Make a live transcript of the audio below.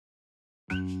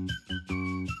Hey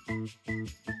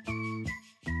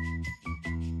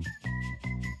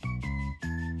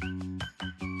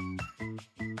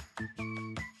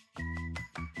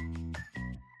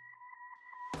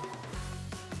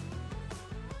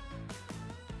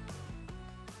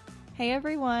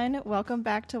everyone, welcome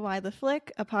back to Why the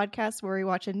Flick, a podcast where we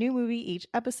watch a new movie each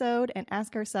episode and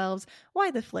ask ourselves,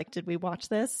 why the flick did we watch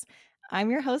this? I'm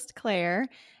your host, Claire,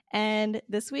 and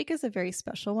this week is a very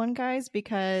special one, guys,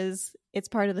 because it's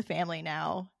part of the family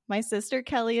now. My sister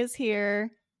Kelly is here,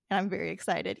 and I'm very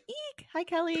excited. Eek! Hi,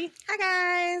 Kelly. Hi,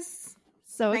 guys.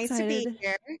 So nice excited. to be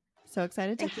here. So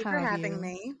excited Thank to you have for having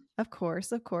me. Of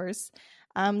course, of course.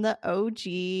 The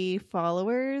OG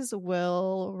followers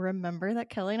will remember that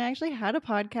Kelly and I actually had a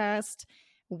podcast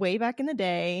way back in the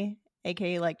day,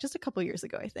 aka like just a couple years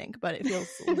ago, I think, but it feels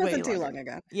It way wasn't too longer. long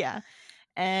ago. Yeah.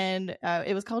 And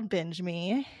it was called Binge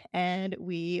Me, and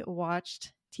we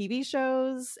watched TV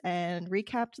shows and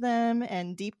recapped them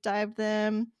and deep dived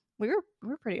them. We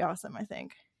were pretty awesome, I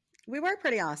think. We were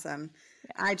pretty awesome.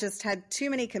 Yeah. I just had too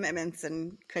many commitments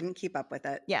and couldn't keep up with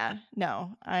it. Yeah,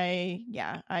 no,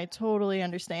 I totally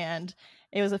understand.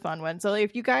 It was a fun one. So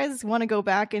if you guys want to go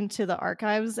back into the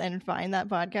archives and find that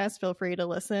podcast, feel free to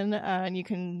listen, and you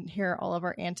can hear all of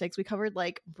our antics. We covered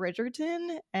like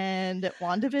Bridgerton and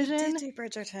WandaVision. We did do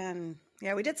Bridgerton.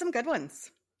 Yeah, we did some good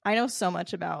ones. I know so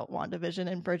much about WandaVision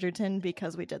and Bridgerton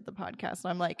because we did the podcast.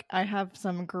 I'm like, I have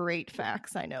some great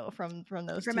facts I know from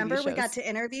those. Remember, TV shows. We got to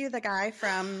interview the guy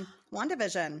from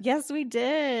WandaVision. Yes, we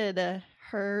did.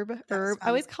 Herb. I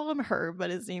always call him Herb, but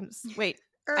his name's Herb.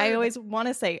 I always want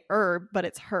to say Herb, but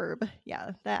it's Herb.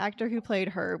 Yeah, the actor who played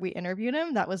Herb, we interviewed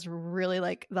him. That was really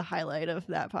like the highlight of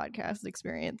that podcast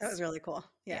experience. That was really cool.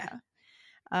 Yeah.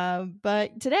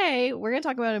 But today we're going to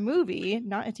talk about a movie,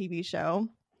 not a TV show.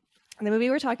 The movie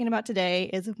we're talking about today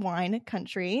is Wine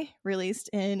Country, released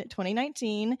in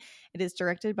 2019. It is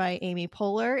directed by Amy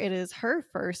Poehler. It is her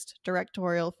first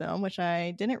directorial film, which I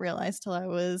didn't realize till I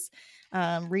was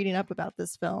reading up about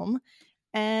this film.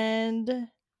 And,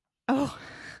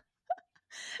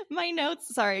 my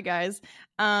notes, sorry guys.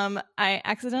 I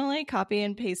accidentally copy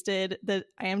and pasted the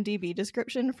IMDb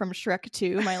description from Shrek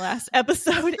 2, my last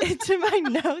episode, into my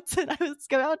notes, and I was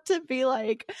about to be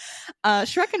like,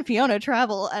 Shrek and Fiona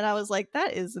travel, and I was like,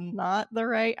 that is not the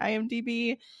right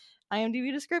IMDb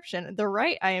description. The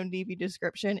right IMDb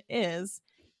description is: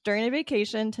 during a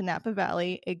vacation to Napa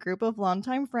Valley, a group of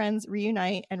longtime friends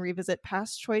reunite and revisit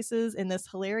past choices in this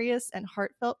hilarious and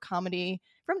heartfelt comedy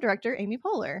from director Amy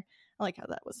Poehler. I like how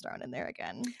that was thrown in there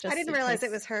again. I didn't realize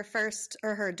it was her first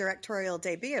or her directorial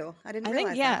debut. I didn't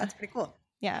realize that. That's pretty cool.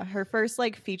 Yeah, her first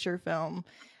like feature film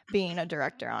being a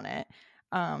director on it,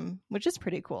 which is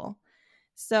pretty cool.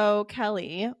 So,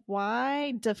 Kelly,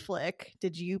 why the flick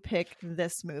did you pick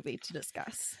this movie to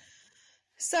discuss?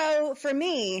 So, for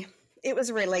me, it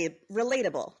was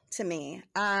relatable to me.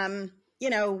 You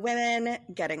know, women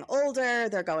getting older,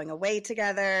 they're going away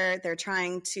together, they're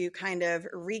trying to kind of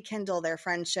rekindle their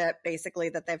friendship, basically,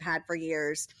 that they've had for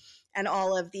years, and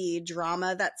all of the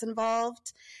drama that's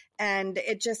involved. And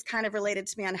it just kind of related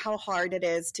to me on how hard it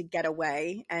is to get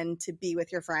away and to be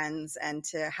with your friends and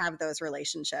to have those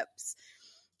relationships.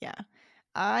 Yeah.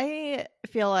 I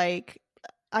feel like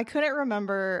I couldn't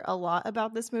remember a lot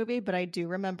about this movie, but I do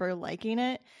remember liking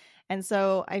it. And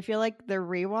so I feel like the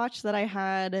rewatch that I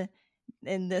had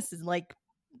in this is like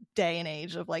day and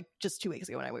age of like just 2 weeks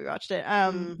ago when I rewatched it.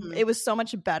 It was so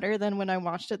much better than when I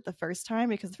watched it the first time,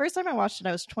 because the first time I watched it,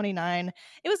 I was 29.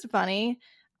 It was funny.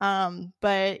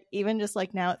 But even just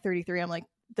like now at 33, I'm like,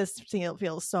 this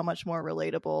feels so much more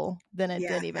relatable than it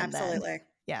did even absolutely. then.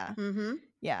 Yeah. Mm-hmm.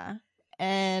 Yeah.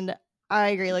 And I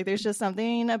agree. Like, there's just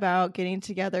something about getting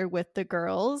together with the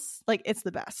girls. Like, it's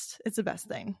the best. It's the best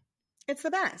thing. It's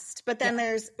the best. But then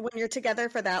there's, when you're together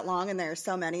for that long and there's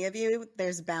so many of you,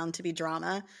 there's bound to be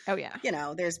drama. Oh, yeah. You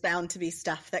know, there's bound to be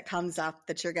stuff that comes up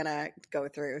that you're going to go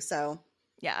through. So,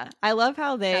 yeah. I love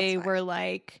how they were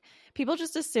like, people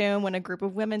just assume when a group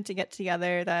of women to get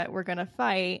together that we're going to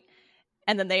fight.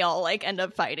 And then they all like end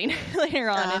up fighting later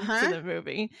on into the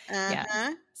movie.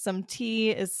 Yeah. Some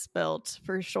tea is spilt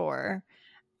for sure.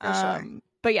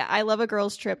 But yeah, I love a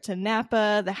girl's trip to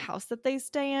Napa. The house that they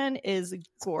stay in is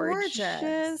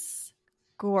gorgeous.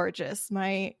 Gorgeous.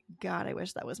 My God, I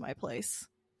wish that was my place.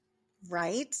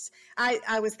 Right.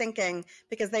 I was thinking,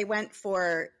 because they went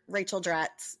for Rachel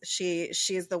Dratz.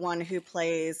 She's the one who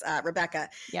plays Rebecca.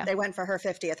 Yeah. They went for her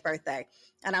 50th birthday.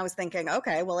 And I was thinking,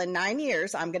 okay, well, in 9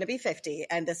 years, I'm going to be 50.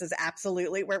 And this is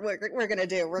absolutely what we're going to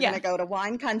do. We're going to go to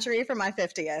wine country for my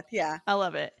 50th. Yeah. I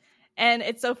love it. And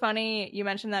it's so funny you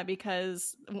mentioned that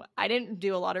because I didn't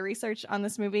do a lot of research on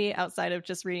this movie outside of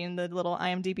just reading the little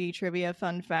IMDb trivia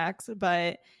fun facts,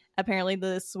 but apparently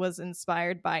this was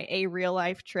inspired by a real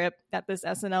life trip that this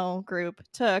SNL group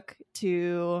took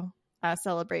to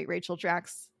celebrate Rachel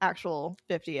Drak's actual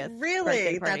 50th birthday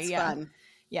Really? party. That's Yeah. fun.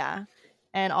 Yeah.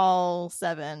 And all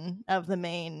 7 of the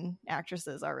main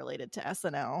actresses are related to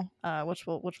SNL, which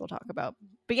we'll talk about.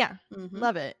 But yeah,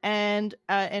 love it. And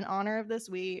in honor of this,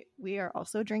 we are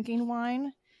also drinking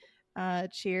wine.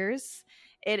 Cheers!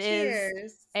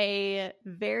 Cheers. Is a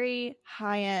very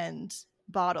high end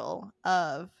bottle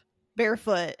of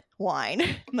Barefoot wine,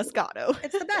 Moscato.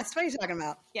 It's the best. What are you talking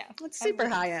about? Yeah, it's super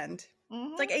high end.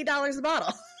 It's like $8 a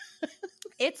bottle.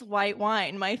 It's white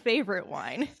wine, my favorite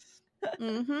wine.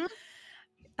 Mm-hmm.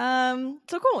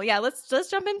 So cool. Yeah, let's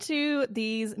jump into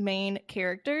these main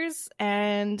characters.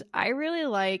 And I really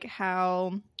like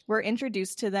how we're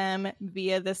introduced to them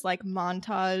via this like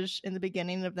montage in the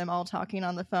beginning of them all talking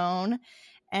on the phone.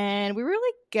 And we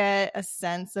really get a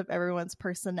sense of everyone's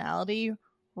personality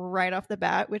right off the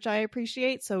bat, which I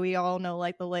appreciate. So we all know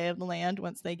like the lay of the land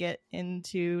once they get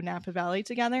into Napa Valley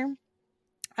together.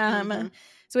 So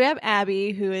we have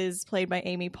Abby, who is played by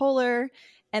Amy Poehler,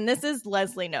 and this is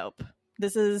Leslie Knope.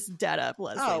 This is dead up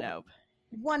Leslie Knope.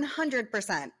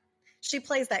 100%. She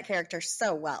plays that character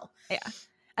so well. Yeah.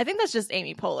 I think that's just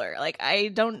Amy Poehler. Like,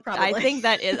 Probably.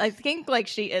 I think like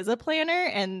she is a planner,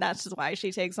 and that's just why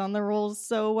she takes on the roles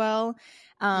so well.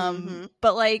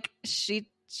 But like she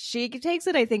takes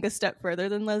it, I think, a step further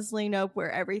than Leslie Knope,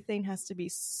 where everything has to be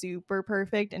super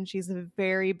perfect, and she's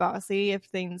very bossy if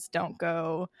things don't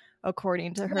go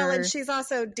according to her. Well, and she's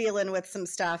also dealing with some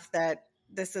stuff that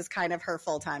this is kind of her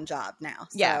full-time job now.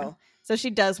 So. Yeah. So she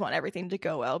does want everything to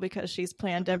go well because she's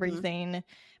planned everything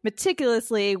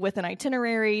meticulously with an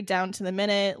itinerary down to the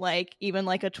minute, like even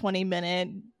like a 20-minute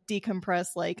decompress,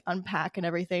 like unpack and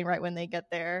everything right when they get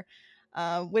there,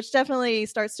 which definitely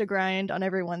starts to grind on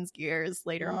everyone's gears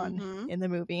later on in the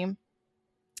movie.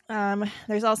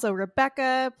 There's also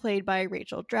Rebecca, played by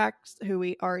Rachel Drak, who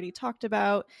we already talked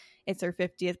about. It's her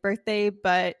 50th birthday,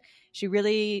 but she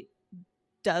really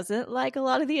doesn't like a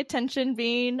lot of the attention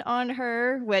being on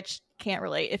her, which can't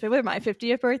relate. If it were my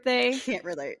 50th birthday, can't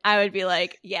relate. I would be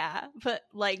like, yeah, but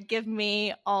like give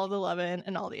me all the loving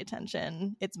and all the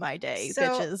attention. It's my day,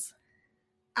 bitches.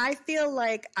 I feel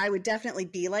like I would definitely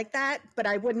be like that, but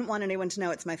I wouldn't want anyone to know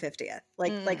it's my 50th.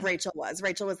 Like Rachel was.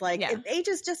 Rachel was like, age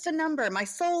is just a number. My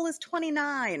soul is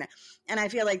 29. And I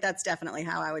feel like that's definitely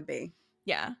how I would be.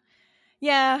 Yeah.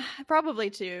 Yeah, probably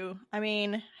too. I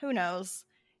mean, who knows?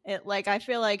 It like I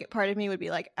feel like part of me would be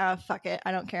like, oh, fuck it,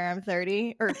 I don't care. I'm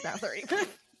 30 or not 30.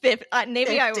 50.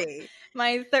 Maybe 50.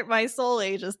 My soul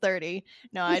age is 30.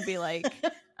 No, I'd be like,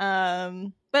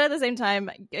 but at the same time,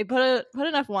 I put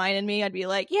enough wine in me. I'd be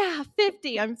like, yeah,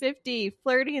 50. I'm 50,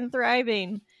 flirty and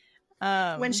thriving.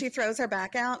 When she throws her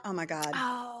back out, oh my god,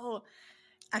 I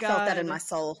felt that in my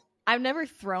soul. I've never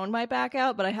thrown my back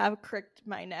out, but I have cricked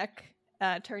my neck.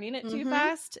 Turning it too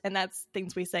fast, and that's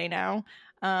things we say now.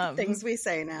 Things we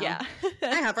say now. Yeah.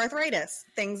 I have arthritis.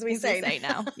 Things we say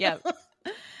now. Yep.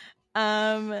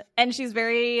 And she's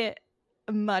very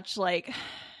much like, I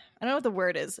don't know what the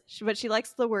word is, but she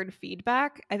likes the word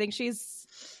feedback. I think she's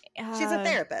a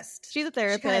therapist. She's a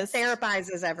therapist. She kind of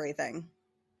therapizes everything.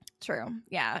 True.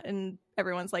 Yeah. And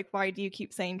everyone's like, why do you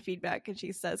keep saying feedback? And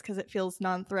she says, because it feels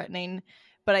non-threatening.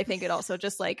 But I think it also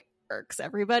just like irks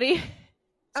everybody.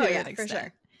 Oh, yeah, for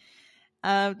sure.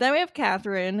 Then we have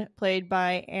Catherine, played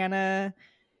by Anna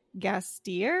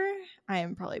Gasteyer. I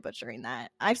am probably butchering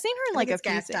that. I've seen her in like a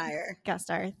few Gasteyer.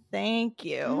 Gasteyer. Thank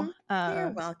you.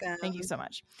 You're welcome. Thank you so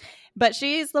much. But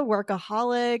she's the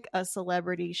workaholic, a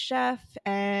celebrity chef,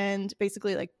 and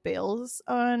basically like bails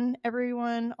on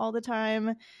everyone all the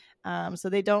time. So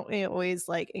they don't always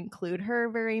like include her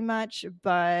very much,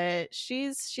 but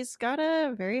she's got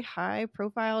a very high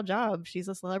profile job. She's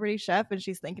a celebrity chef and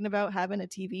she's thinking about having a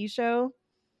TV show.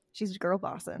 She's girl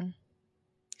bossing.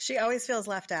 She always feels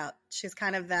left out. She's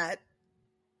kind of that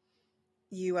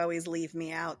you always leave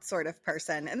me out sort of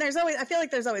person. And I feel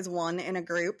like there's always one in a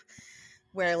group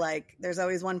where like there's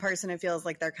always one person who feels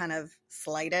like they're kind of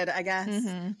slighted, I guess.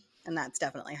 And that's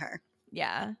definitely her.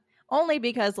 Yeah. Only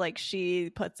because like she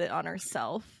puts it on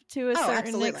herself to a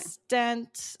certain extent.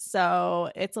 So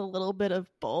it's a little bit of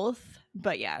both.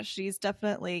 But yeah, she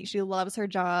loves her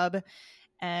job.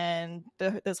 And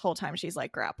this whole time she's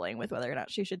like grappling with whether or not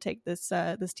she should take this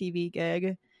TV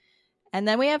gig. And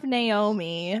then we have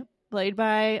Naomi, played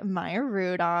by Maya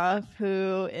Rudolph,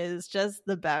 who is just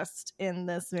the best in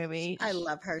this movie. I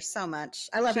love her so much.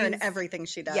 I love her in everything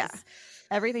she does. Yeah,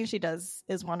 everything she does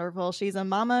is wonderful. She's a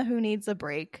mama who needs a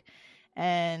break,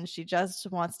 and she just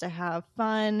wants to have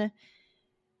fun.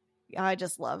 I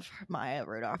just love Maya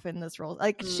Rudolph in this role.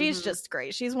 Like, she's just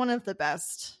great. She's one of the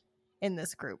best in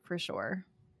this group for sure.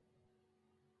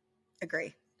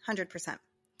 Agree. 100%.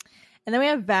 And then we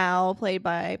have Val, played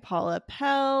by Paula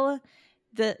Pell.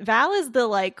 Val is the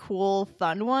like cool,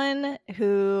 fun one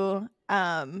who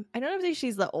I don't know if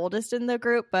she's the oldest in the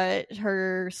group, but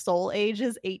her soul age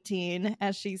is 18,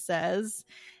 as she says.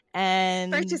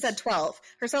 And first she said 12.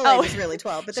 Her soul age was really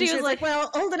 12, but then she was like,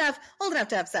 well, old enough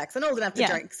to have sex and old enough to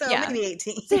drink, so maybe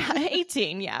 18. Yeah,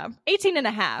 18, 18 and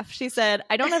a half. She said,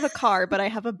 I don't have a car, but I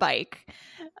have a bike,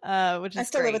 which is I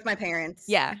still great. live with my parents.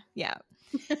 Yeah.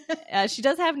 She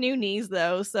does have new knees,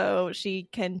 though, so she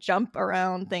can jump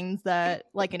around things that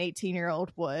like an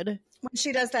 18-year-old would. When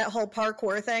she does that whole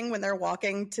parkour thing when they're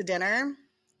walking to dinner,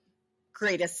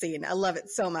 greatest scene. I love it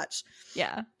so much.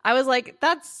 Yeah. I was like,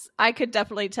 I could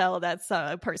definitely tell that's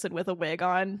a person with a wig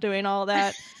on doing all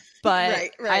that.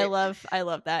 But right. I love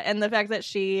that. And the fact that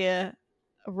she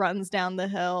runs down the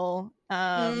hill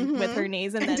with her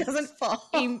knees and then doesn't fall.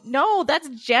 No, that's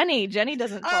Jenny. Jenny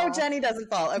doesn't fall. Oh, Jenny doesn't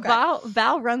fall. Okay.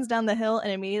 Val runs down the hill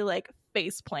and immediately like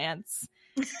face plants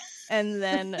and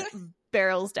then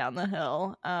barrels down the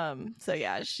hill. So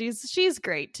yeah, she's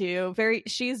great too.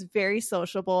 She's very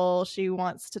sociable. She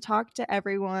wants to talk to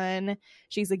everyone.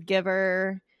 She's a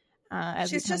giver.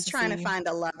 She's just trying to find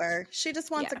a lover. She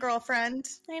just wants a girlfriend.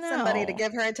 I know. Somebody to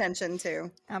give her attention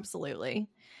to. Absolutely.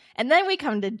 And then we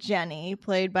come to Jenny,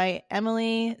 played by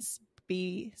Emily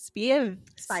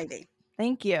Spivey.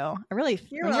 Thank you.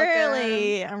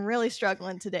 I'm really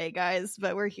struggling today, guys,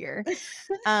 but we're here.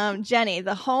 Jenny,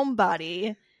 the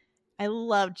homebody. I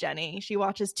love Jenny. She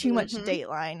watches too much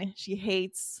Dateline. She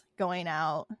hates going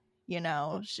out. You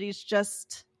know, she's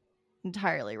just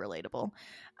entirely relatable.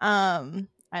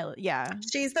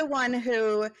 She's the one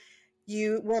who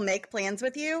you will make plans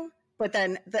with you, but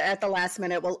then at the last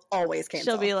minute will always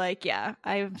cancel. She'll be like, yeah,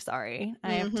 I'm sorry.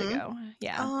 I have to go.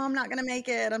 Yeah. Oh, I'm not going to make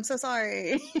it. I'm so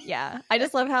sorry. Yeah. I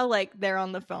just love how like they're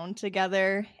on the phone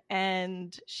together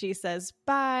and she says,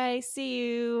 bye, see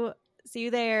you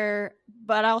there,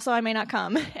 but also I may not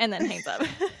come, and then hangs up.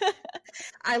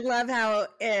 I love how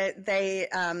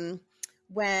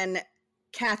when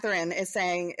Catherine is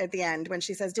saying at the end, when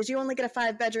she says, did you only get a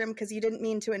 5-bedroom because you didn't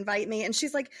mean to invite me? And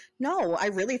she's like, no, I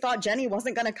really thought Jenny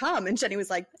wasn't going to come. And Jenny was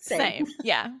like, same.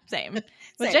 Yeah, same.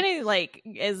 But Jenny like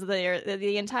is there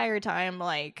the entire time,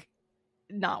 like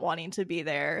not wanting to be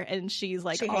there. And she's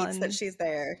like, she hates that she's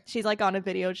there. She's like on a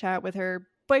video chat with her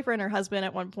boyfriend or husband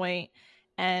at one point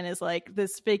and is like,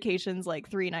 this vacation's like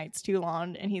 3 nights too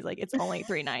long. And he's like, it's only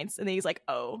 3 nights. And then he's like,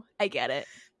 oh, I get it.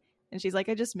 And she's like,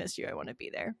 I just missed you. I want to be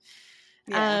there.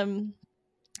 Yeah. And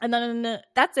then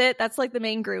that's it. That's like the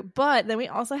main group. But then we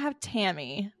also have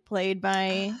Tammy, played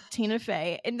by Tina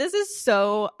Fey. And this is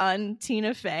so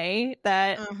un-Tina Fey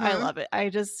that I love it.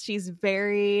 She's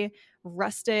very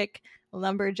rustic,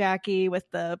 lumberjacky with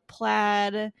the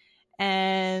plaid.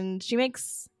 And she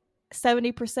makes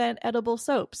 70% edible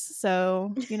soaps.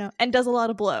 So, you know, and does a lot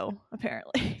of blow,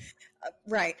 apparently.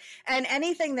 Right. And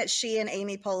anything that she and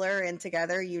Amy Poehler are in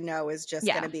together, you know, is just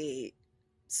going to be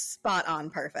spot on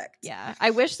perfect. Yeah.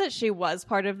 I wish that she was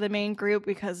part of the main group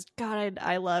because God,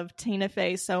 I love Tina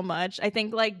Fey so much. I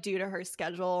think like due to her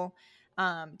schedule,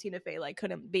 Tina Fey like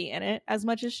couldn't be in it as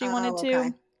much as she wanted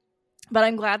to. But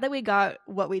I'm glad that we got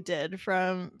what we did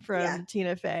from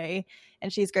Tina Fey,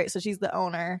 and she's great. So she's the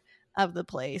owner of the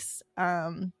place.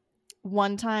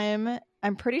 One time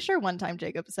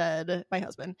Jacob said, my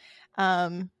husband,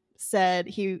 said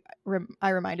I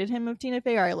reminded him of Tina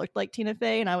Fey, or I looked like Tina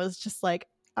Fey, and I was just like,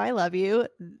 I love you.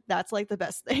 That's like the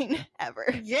best thing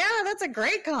ever. Yeah, that's a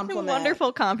great compliment.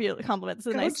 Wonderful compliment. It's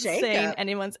the nicest thing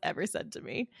anyone's ever said to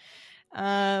me.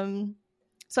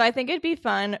 So I think it'd be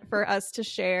fun for us to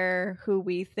share who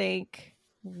we think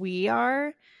we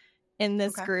are in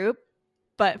this group.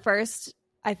 But first,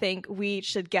 I think we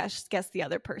should guess the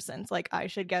other person's. Like I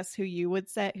should guess who you would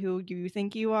say, who you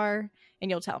think you are, and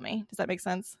you'll tell me. Does that make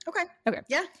sense? Okay.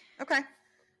 Yeah. Okay.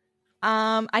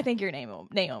 I think you're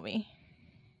Naomi.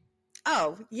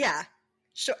 Oh, yeah.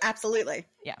 Sure, absolutely.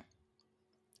 Yeah.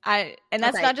 And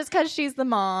that's not just because she's the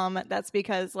mom. That's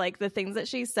because like the things that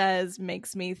she says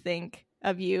makes me think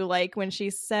of you. Like when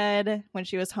she said, when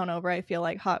she was hungover, I feel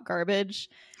like hot garbage.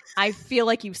 I feel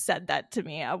like you said that to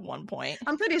me at one point.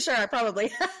 I'm pretty sure I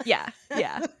probably Yeah.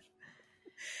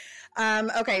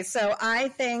 Okay, so I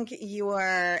think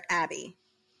you're Abby.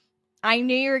 I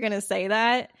knew you were going to say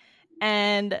that.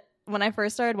 And when I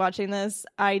first started watching this,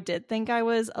 I did think I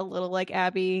was a little like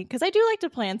Abby, because I do like to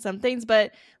plan some things.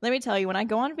 But let me tell you, when I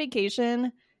go on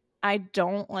vacation, I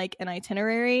don't like an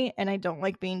itinerary and I don't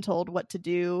like being told what to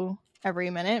do every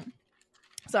minute.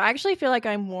 So I actually feel like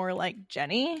I'm more like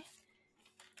Jenny.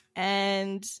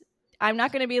 And I'm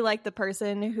not going to be like the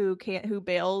person who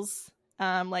bails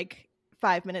like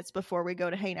 5 minutes before we go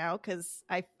to hang out, because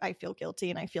I feel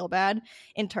guilty and I feel bad.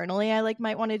 Internally, I like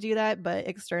might want to do that, but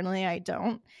externally, I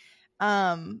don't.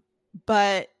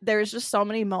 But there's just so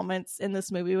many moments in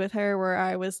this movie with her where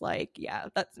I was like, yeah,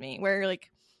 that's me. Where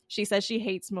like she says she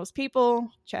hates most people,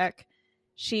 check.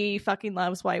 She fucking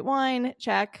loves white wine,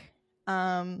 check.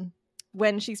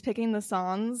 When she's picking the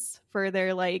songs for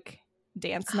their like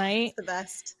dance night, the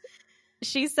best.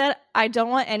 She said, I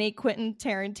don't want any Quentin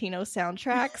Tarantino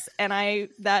soundtracks. And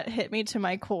that hit me to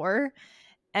my core.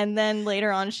 And then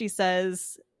later on, she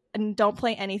says, and don't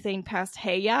play anything past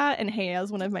Hey Ya. And Hey Ya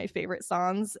is one of my favorite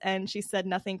songs. And she said,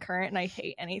 nothing current. And I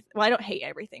hate anything. Well, I don't hate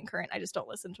everything current. I just don't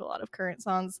listen to a lot of current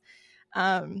songs.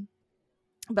 But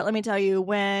let me tell you,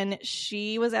 when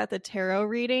she was at the tarot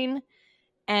reading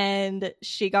and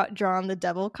she got drawn the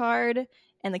devil card,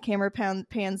 and the camera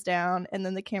pans down, and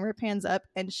then the camera pans up,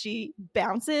 and she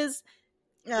bounces.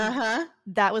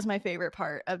 That was my favorite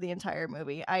part of the entire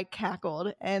movie. I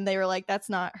cackled, and they were like, that's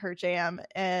not her jam,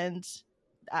 and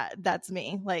that's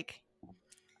me. Like,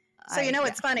 so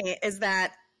what's funny is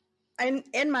that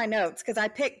in my notes, because I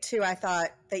picked two I thought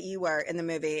that you were in the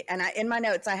movie, and in my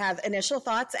notes I have initial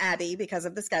thoughts Abby because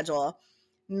of the schedule,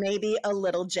 maybe a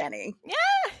little Jenny.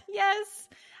 Yeah, yes.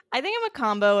 I think I'm a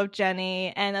combo of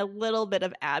Jenny and a little bit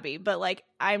of Abby, but like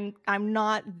I'm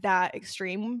not that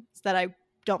extreme that I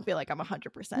don't feel like I'm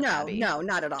 100% Abby. No,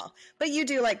 not at all. But you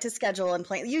do like to schedule and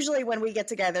plan. Usually when we get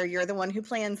together, you're the one who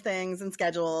plans things and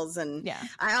schedules. And yeah.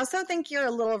 I also think you're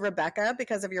a little Rebecca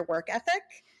because of your work ethic.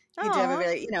 You do have a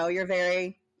very, you're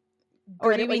very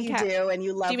good at what you do, and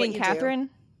you love what you do. Do you mean Catherine?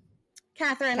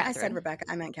 Catherine. I said Rebecca.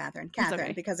 I meant Catherine. Catherine,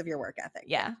 okay. Because of your work ethic.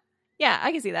 Yeah. Yeah,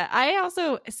 I can see that. I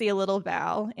also see a little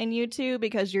Val in you too,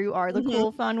 because you are the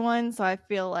cool, fun one. So I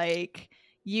feel like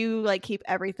you like keep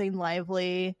everything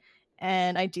lively.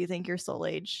 And I do think your soul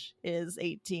age is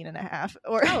 18 and a half.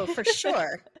 Oh, for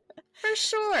sure. For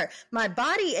sure. My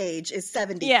body age is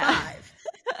 75,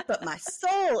 but my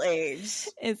soul age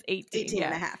is 18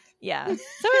 and a half. Yeah.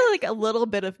 So I like a little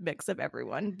bit of mix of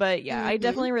everyone. But yeah, I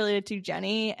definitely related to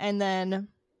Jenny. And then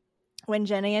when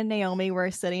Jenny and Naomi were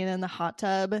sitting in the hot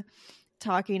tub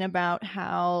talking about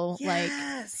how like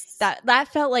that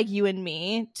felt like you and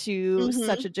me to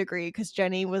such a degree, because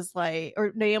Jenny was like,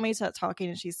 or Naomi starts talking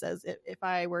and she says, if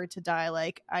I were to die,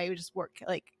 like I would just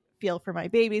feel for my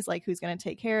babies, like who's going to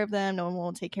take care of them? No one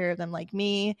will take care of them like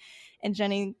me. And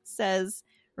Jenny says,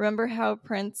 remember how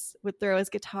Prince would throw his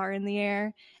guitar in the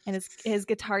air and his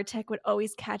guitar tech would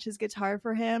always catch his guitar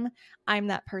for him? I'm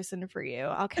that person for you.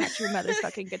 I'll catch your mother's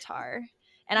fucking guitar.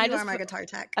 And you are my guitar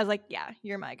tech. I was like, yeah,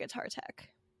 you're my guitar tech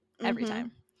every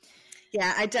time.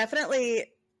 Yeah, I definitely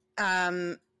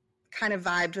kind of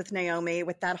vibed with Naomi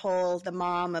with that whole the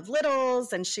mom of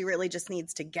littles, and she really just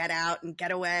needs to get out and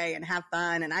get away and have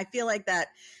fun. And I feel like that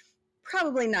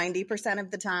probably 90%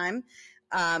 of the time.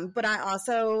 But I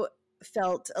also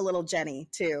felt a little Jenny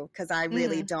too, because I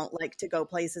really don't like to go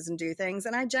places and do things,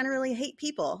 and I generally hate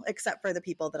people except for the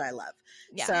people that I love.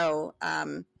 Yeah. So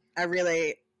I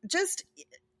really just,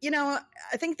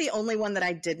 I think the only one that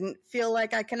I didn't feel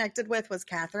like I connected with was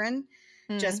Catherine,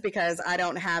 just because I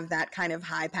don't have that kind of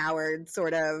high powered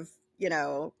sort of,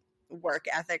 work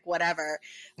ethic, whatever.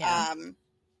 Yeah.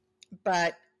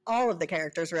 But all of the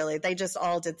characters, really, they just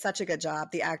all did such a good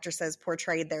job. The actresses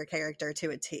portrayed their character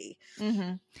to a T.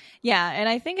 Yeah, and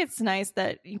I think it's nice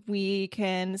that we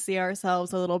can see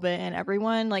ourselves a little bit in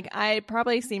everyone. Like, I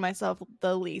probably see myself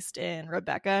the least in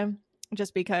Rebecca,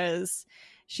 just because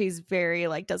she's very,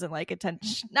 like, doesn't like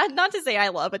attention. Not to say I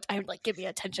love it. I'm like, give me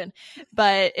attention.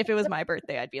 But if it was my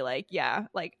birthday, I'd be like, yeah,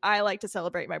 like, I like to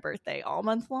celebrate my birthday all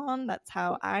month long. That's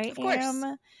how I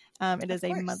am. It is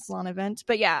a month-long event.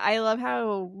 But yeah, I love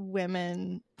how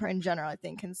women in general, I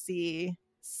think, can see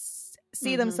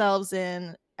themselves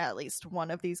in at least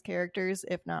one of these characters,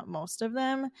 if not most of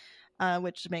them,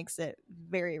 which makes it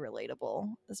very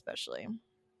relatable, especially.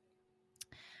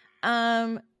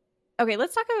 Okay,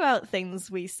 let's talk about things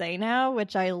we say now,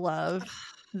 which I love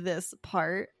this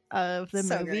part of the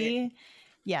movie. Great.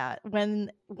 Yeah, when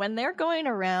they're going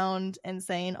around and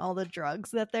saying all the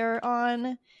drugs that they're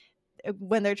on,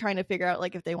 when they're trying to figure out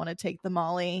like if they want to take the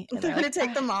Molly, and they're going to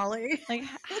take the Molly. Like,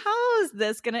 how is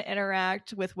this going to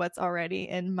interact with what's already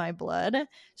in my blood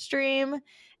stream?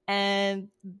 And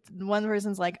one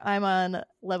person's like, I'm on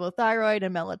levothyroid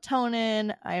and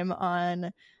melatonin. I'm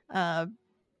on the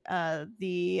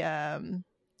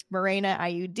Mirena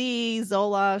IUD,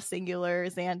 Zoloft, Singular,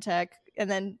 Zantac. And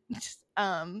then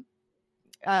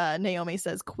Naomi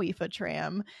says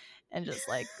Queefotram and just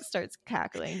like starts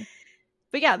cackling.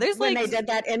 But yeah, there's when like they did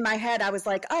that in my head, I was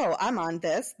like, oh, I'm on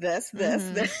this. So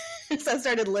I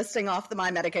started listing off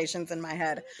my medications in my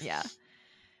head.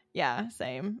 Yeah,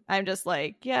 same. I'm just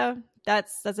like, yeah,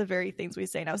 that's a very things we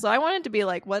say now. So I wanted to be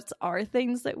like, what's our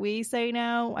things that we say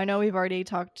now? I know we've already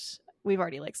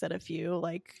like said a few,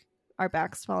 like our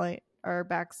backs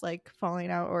like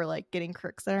falling out or like getting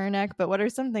crooks in our neck. But what are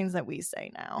some things that we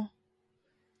say now?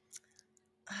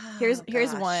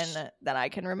 Here's one that I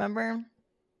can remember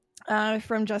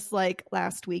from just like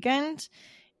last weekend.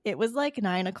 It was like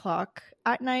 9:00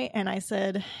 at night, and I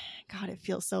said, God, it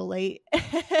feels so late.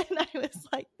 And I was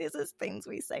like, this is things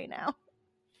we say now.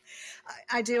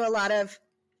 I do a lot of,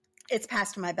 it's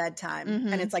past my bedtime,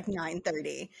 and it's like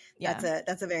 9:30. Yeah.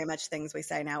 That's a very much things we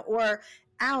say now. Or,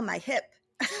 ow, my hip.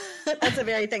 That's a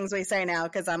very things we say now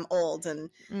because I'm old and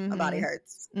my body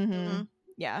hurts.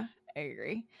 Yeah, I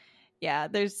agree. Yeah,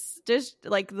 there's just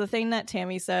like the thing that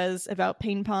Tammy says about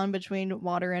ping pong between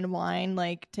water and wine,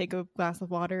 like take a glass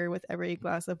of water with every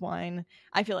glass of wine.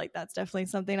 I feel like that's definitely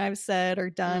something I've said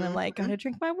or done. I'm like, gotta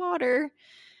drink my water.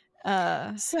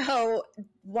 So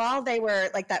while they were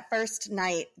like that first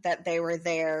night that they were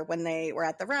there, when they were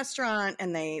at the restaurant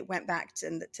and they went back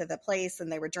to the place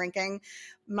and they were drinking,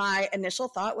 my initial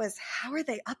thought was, how are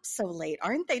they up so late?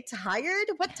 Aren't they tired?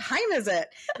 What time is it?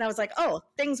 And I was like, oh,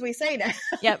 things we say now.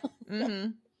 Yep.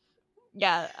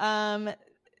 Yeah.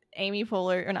 Amy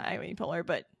Poehler, or not Amy Poehler,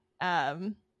 but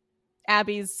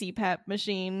Abby's CPAP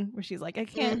machine, where she's like, I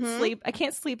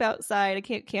can't sleep outside. I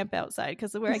can't camp outside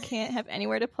because of where I can't have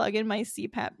anywhere to plug in my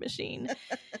CPAP machine.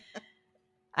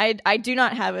 I do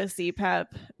not have a CPAP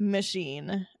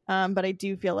machine, but I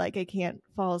do feel like I can't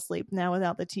fall asleep now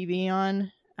without the TV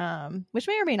on, which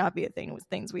may or may not be a thing with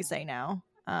things we say now.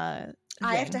 I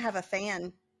have to have a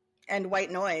fan and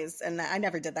white noise, and I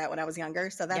never did that when I was younger,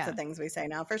 so that's the things we say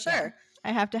now for sure. Yeah.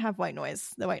 I have to have white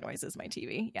noise. The white noise is my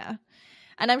TV. Yeah.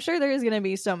 And I'm sure there is going to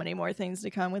be so many more things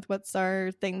to come with what's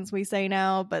our things we say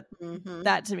now. But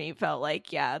that to me felt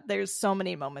like, yeah, there's so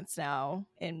many moments now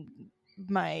in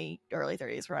my early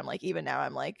 30s where I'm like, even now,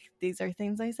 I'm like, these are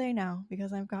things I say now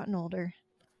because I've gotten older.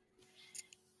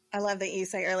 I love that you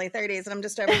say early 30s and I'm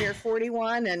just over here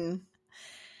 41. And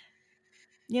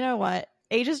you know what?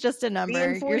 Age is just a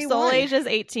number. Your soul age is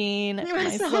 18.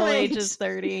 My soul age is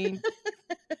 30.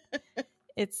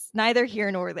 It's neither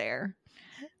here nor there.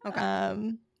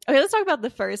 Okay, let's talk about the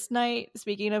first night.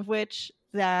 Speaking of which,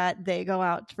 that they go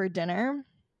out for dinner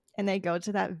and they go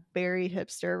to that very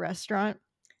hipster restaurant.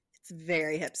 It's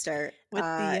very hipster.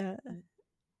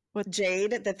 With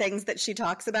Jade, the things that she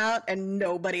talks about and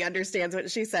nobody understands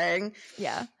what she's saying.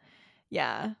 Yeah.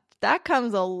 That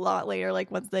comes a lot later,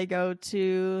 like once they go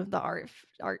to the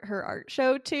her art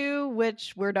show too,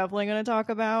 which we're definitely going to talk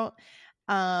about.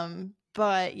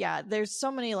 But yeah, there's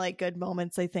so many like good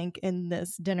moments I think in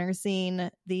this dinner scene.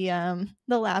 The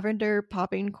lavender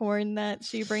popping corn that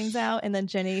she brings out, and then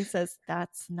Jenny says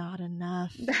that's not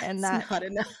enough. That's not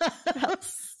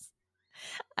enough.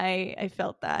 I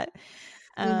felt that.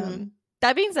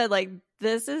 That being said, like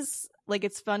this is like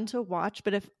it's fun to watch,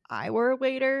 but if I were a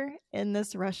waiter in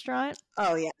this restaurant,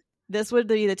 oh yeah, this would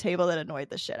be the table that annoyed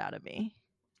the shit out of me.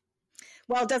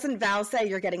 Well, doesn't Val say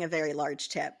you're getting a very large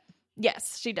tip?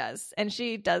 Yes, she does. And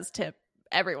she does tip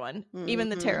everyone, even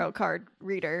the tarot card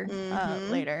reader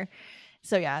later.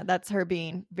 So yeah, that's her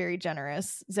being very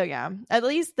generous. So yeah, at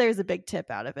least there's a big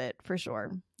tip out of it for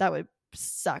sure. That would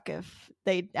suck if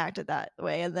they acted that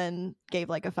way and then gave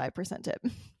like a 5% tip.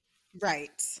 Right.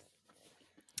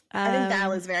 I think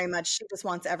Val is very much, she just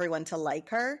wants everyone to like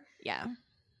her. Yeah.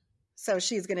 So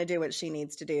she's going to do what she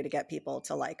needs to do to get people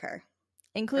to like her.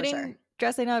 Including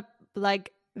dressing up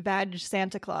like Vag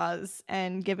Santa Claus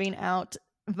and giving out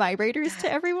vibrators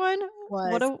to everyone.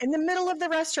 In the middle of the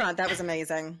restaurant. That was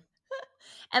amazing.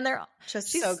 And they're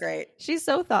just so great. She's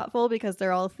so thoughtful because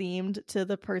they're all themed to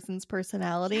the person's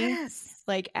personality. Yes.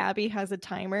 Like Abby has a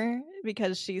timer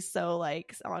because she's so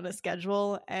like on a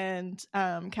schedule, and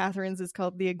Catherine's is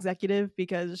called the executive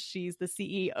because she's the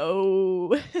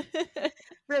CEO.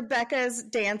 Rebecca's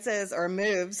dances or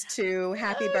moves to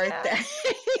Happy Birthday.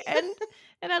 And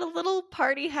had a little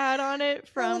party hat on it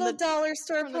from the dollar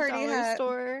store party hat.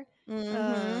 Store.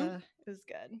 It was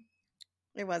good.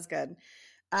 It was good.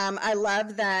 I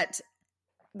love that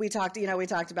we talked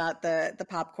about the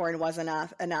popcorn wasn't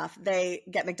enough. They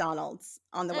get McDonald's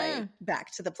on the way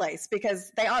back to the place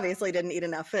because they obviously didn't eat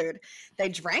enough food. They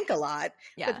drank a lot.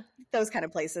 Yeah. But those kind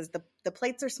of places, the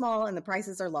plates are small and the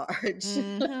prices are large.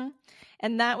 Mm-hmm.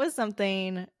 And that was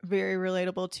something very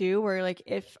relatable too, where like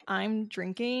if I'm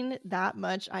drinking that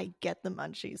much, I get the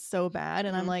munchies so bad.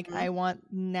 And I'm like, I want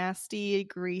nasty,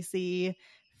 greasy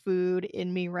food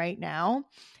in me right now.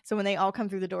 So when they all come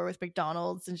through the door with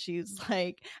McDonald's and she's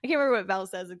like, I can't remember what Val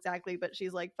says exactly, but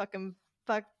she's like, fuck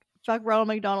Ronald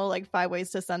McDonald like 5 ways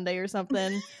to Sunday or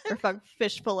something, or fuck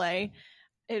fish fillet.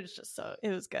 It was just it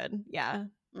was good. Yeah.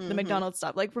 The McDonald's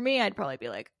stuff. Like for me, I'd probably be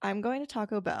like, I'm going to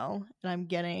Taco Bell and I'm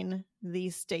getting the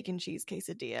steak and cheese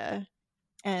quesadilla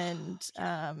and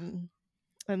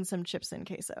some chips and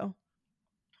queso.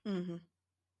 Mm-hmm.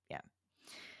 Yeah.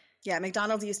 Yeah,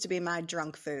 McDonald's used to be my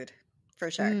drunk food for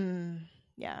sure.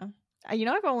 Yeah.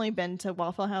 I've only been to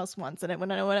Waffle House once, and it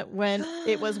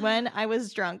was when I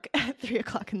was drunk at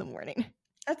 3:00 in the morning.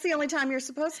 That's the only time you're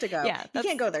supposed to go. Yeah, you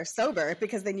can't go there sober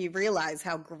because then you realize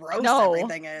how gross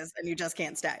everything is and you just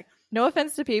can't stay. No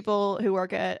offense to people who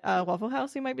work at Waffle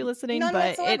House who might be listening, None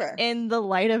but whatsoever. In the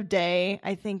light of day,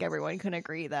 I think everyone can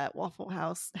agree that Waffle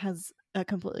House has a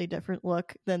completely different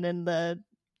look than in the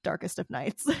darkest of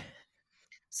nights.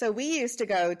 So we used to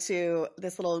go to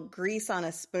this little grease on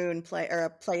a spoon a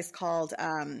place called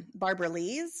Barbara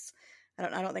Lee's.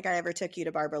 I don't think I ever took you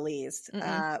to Barbara Lee's,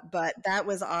 but that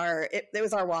was it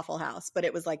was our Waffle House, but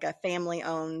it was like a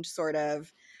family-owned sort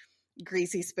of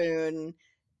greasy spoon,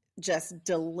 just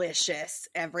delicious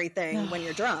everything when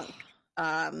you're drunk.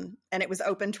 And it was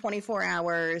open 24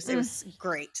 hours. It was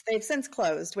great. They've since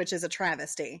closed, which is a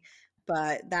travesty,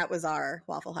 but that was our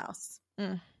Waffle House.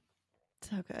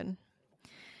 So good.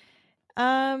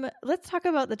 Let's talk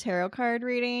about the tarot card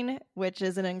reading, which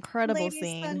is an incredible Lady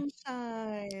scene.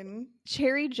 Sunshine.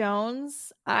 Cherry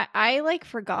Jones, I like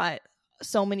forgot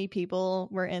so many people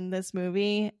were in this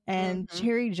movie, and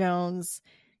Cherry Jones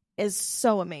is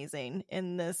so amazing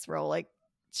in this role. Like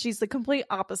she's the complete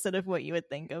opposite of what you would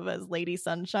think of as Lady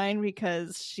Sunshine,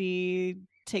 because she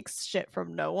takes shit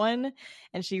from no one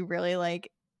and she really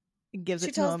like gives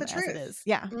it to them as it is.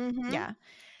 Yeah. Yeah.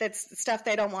 That's stuff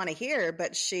they don't want to hear,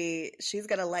 but she's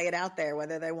going to lay it out there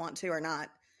whether they want to or not.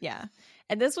 Yeah.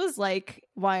 And this was like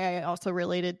why I also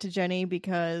related to Jenny,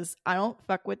 because I don't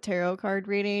fuck with tarot card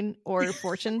reading or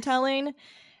fortune telling.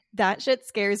 That shit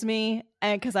scares me,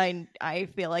 and because I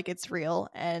feel like it's real.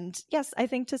 And yes, I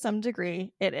think to some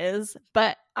degree it is,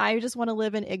 but I just want to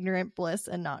live in ignorant bliss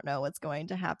and not know what's going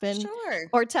to happen. Sure.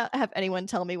 Or have anyone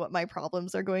tell me what my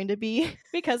problems are going to be,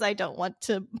 because I don't want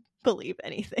to believe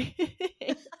anything.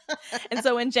 And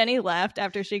so when Jenny left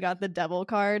after she got the devil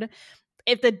card,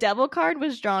 if the devil card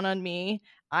was drawn on me,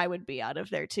 I would be out of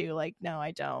there too. Like, no,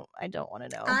 I don't want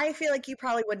to know. I feel like you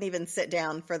probably wouldn't even sit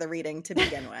down for the reading to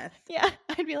begin with. Yeah,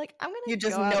 I'd be like, I'm gonna. You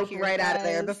just nope right out of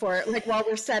there before, like while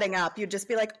we're setting up. You'd just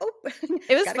be like, oh.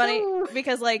 It was funny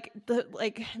because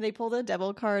they pull the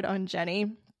devil card on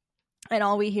Jenny, and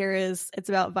all we hear is it's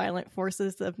about violent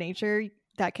forces of nature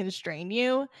that constrain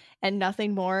you and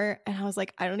nothing more. And I was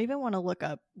like, I don't even want to look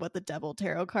up what the devil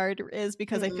tarot card is,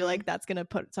 because I feel like that's going to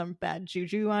put some bad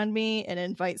juju on me and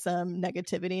invite some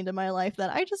negativity into my life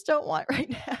that I just don't want right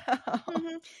now.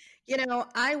 You know,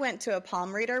 I went to a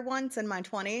palm reader once in my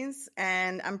 20s,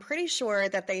 and I'm pretty sure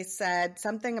that they said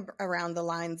something around the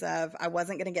lines of I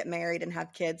wasn't going to get married and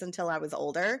have kids until I was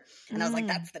older. And I was like,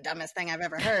 that's the dumbest thing I've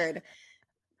ever heard.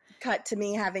 Cut to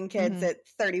me having kids at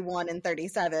 31 and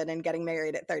 37 and getting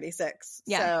married at 36.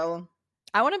 Yeah. So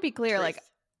I want to be clear, like,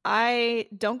 I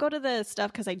don't go to the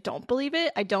stuff because I don't believe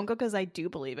it. I don't go because I do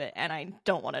believe it, and I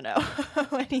don't want to know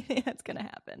anything that's going to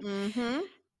happen.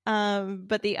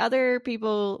 But the other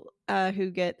people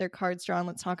who get their cards drawn,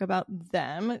 let's talk about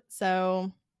them.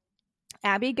 So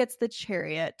Abby gets the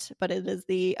Chariot, but it is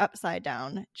the upside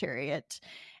down Chariot.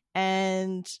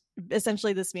 And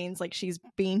essentially this means like she's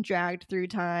being dragged through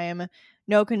time,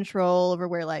 no control over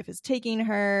where life is taking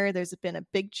her. There's been a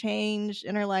big change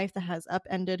in her life that has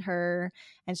upended her,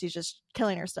 and she's just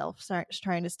killing herself,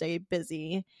 trying to stay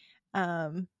busy.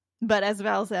 But as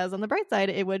Val says, on the bright side,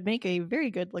 it would make a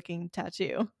very good looking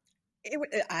tattoo.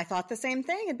 I thought the same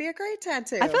thing. It'd be a great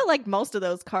tattoo. I felt like most of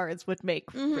those cards would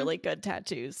make really good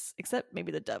tattoos, except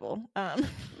maybe the devil.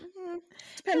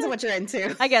 Depends on what you're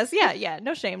into, I guess. Yeah.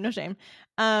 No shame.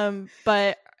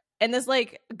 But and this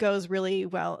like goes really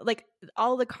well. Like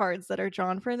all the cards that are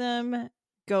drawn for them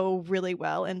go really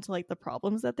well into like the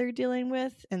problems that they're dealing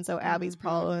with. And so Abby's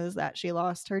problem is that she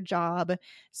lost her job.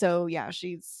 So yeah,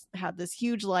 she's had this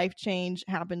huge life change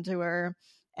happen to her,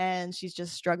 and she's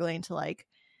just struggling to like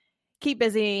keep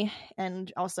busy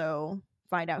and also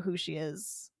find out who she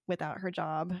is without her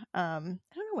job. I don't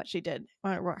know what she did,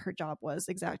 or what her job was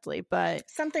exactly, but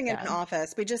something in an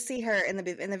office. We just see her in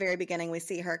the very beginning. We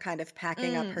see her kind of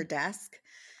packing up her desk.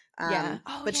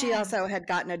 But she also had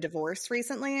gotten a divorce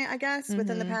recently, I guess,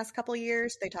 within the past couple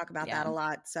years. They talk about that a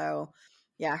lot. So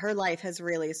yeah, her life has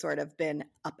really sort of been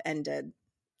upended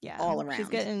all around. She's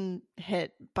getting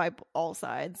hit by all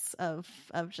sides of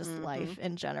just life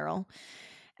in general.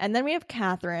 And then we have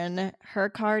Catherine. Her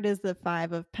card is the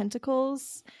 5 of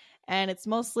Pentacles, and it's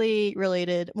mostly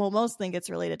related, well, most think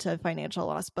it's related to financial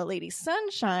loss, but Lady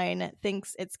Sunshine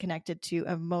thinks it's connected to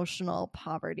emotional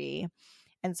poverty.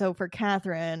 And so for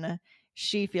Catherine,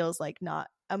 she feels like not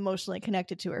emotionally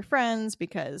connected to her friends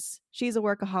because she's a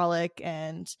workaholic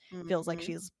and feels like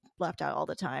she's left out all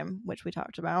the time, which we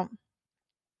talked about.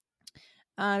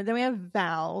 Then we have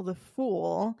Val, the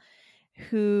Fool,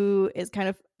 who is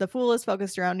the Fool is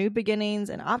focused around new beginnings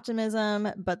and optimism,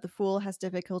 but the Fool has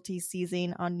difficulty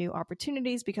seizing on new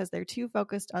opportunities because they're too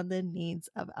focused on the needs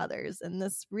of others. And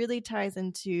this really ties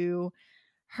into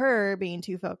her being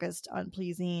too focused on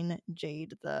pleasing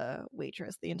Jade, the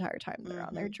waitress, the entire time they're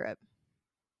on their trip.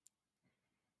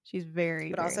 She's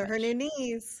very, but very also much... her new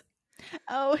knees.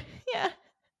 Oh, yeah.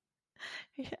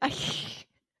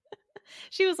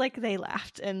 She was like, they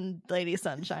laughed, and Lady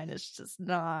Sunshine is just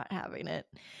not having it.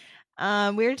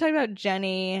 We were talking about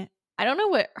Jenny. I don't know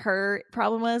what her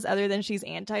problem was other than she's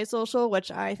antisocial,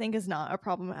 which I think is not a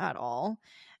problem at all.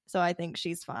 So I think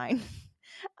she's fine.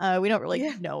 We don't really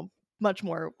know much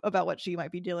more about what she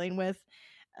might be dealing with.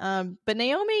 But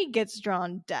Naomi gets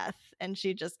drawn death, and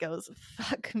she just goes,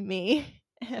 fuck me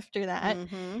after that.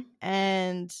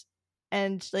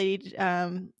 And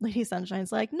Lady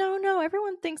Sunshine's like, no,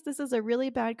 everyone thinks this is a really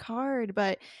bad card,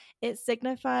 but it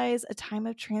signifies a time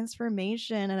of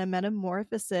transformation and a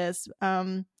metamorphosis.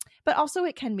 But also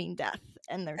it can mean death.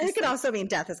 And it could also mean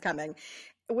death is coming,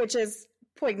 which is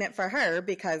poignant for her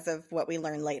because of what we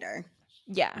learn later.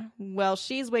 Yeah. Well,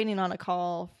 she's waiting on a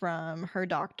call from her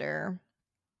doctor.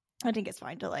 I think it's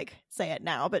fine to say it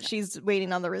now, but she's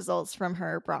waiting on the results from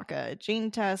her BRCA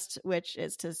gene test, which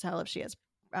is to tell if she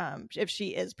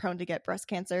is prone to get breast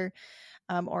cancer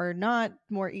or not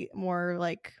more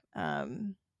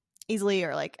easily,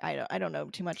 or I don't know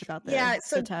too much about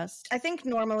the test. I think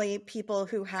normally people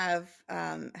who have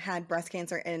had breast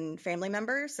cancer in family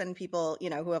members and people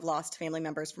who have lost family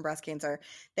members from breast cancer,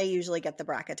 they usually get the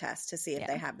BRCA test to see if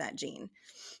they have that gene.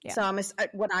 So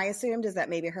what I assumed is that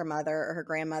maybe her mother or her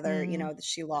grandmother,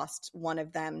 she lost one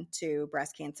of them to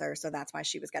breast cancer, so that's why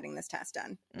she was getting this test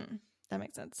done. That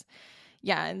makes sense.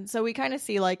 Yeah, and so we kind of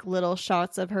see little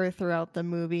shots of her throughout the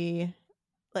movie,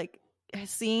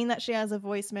 seeing that she has a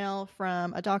voicemail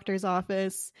from a doctor's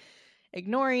office,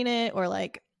 ignoring it, or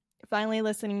finally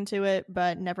listening to it,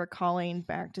 but never calling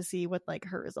back to see what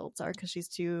her results are because she's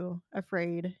too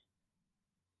afraid.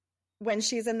 When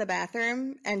she's in the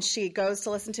bathroom and she goes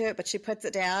to listen to it, but she puts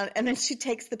it down and then she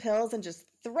takes the pills and just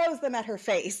throws them at her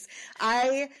face.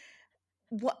 I'm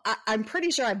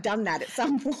pretty sure I've done that at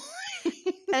some point.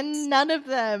 And none of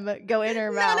them go in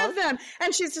her mouth. None of them.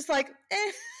 And she's just like,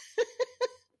 eh.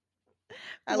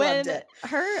 I loved it.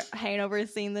 Her hangover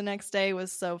scene the next day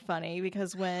was so funny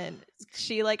because when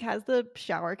she has the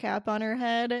shower cap on her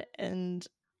head, and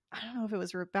I don't know if it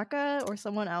was Rebecca or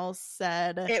someone else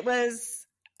said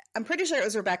I'm pretty sure it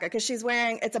was Rebecca because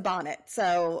it's a bonnet.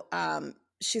 So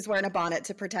she's wearing a bonnet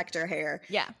to protect her hair.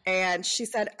 Yeah. And she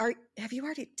said, have you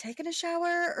already taken a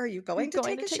shower? Or are you going to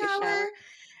take a shower?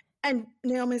 And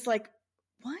Naomi's like,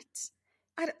 what?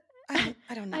 I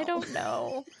don't know.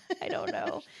 I don't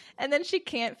know. And then she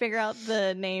can't figure out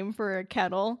the name for a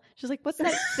kettle. She's like, what's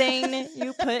that thing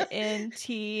you put in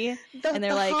tea? And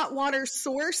they're like, hot water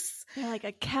source. They're like,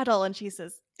 a kettle. And she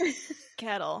says,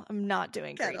 kettle. I'm not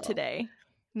doing great today.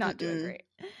 Not doing great.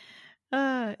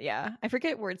 Yeah. I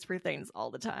forget words for things all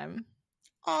the time.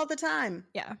 All the time.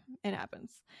 Yeah, it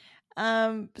happens.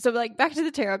 So back to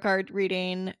the tarot card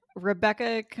reading.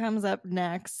 Rebecca comes up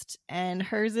next, and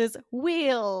hers is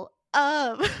Wheel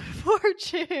of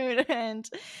Fortune, and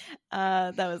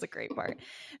that was a great part.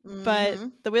 But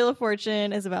the Wheel of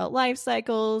Fortune is about life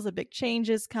cycles. A big change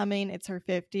is coming. It's her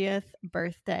 50th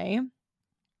birthday.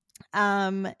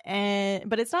 But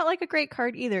it's not a great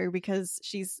card either because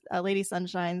she's Lady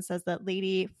Sunshine says that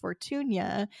Lady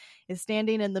Fortunia is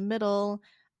standing in the middle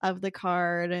of the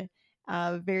card,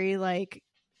 very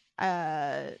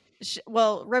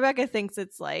Rebecca thinks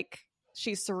it's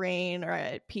she's serene or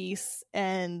at peace,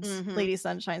 and Lady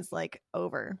Sunshine's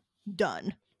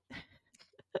done.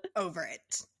 Over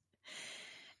it.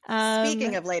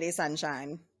 Speaking of Lady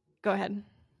Sunshine, go ahead.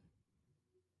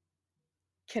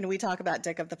 Can we talk about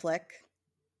Dick of the Flick?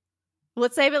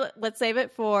 Let's save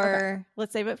it for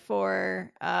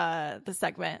the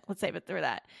segment. Let's save it for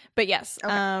that. But yes,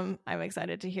 Okay. I'm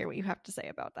excited to hear what you have to say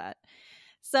about that.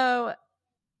 So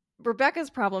Rebecca's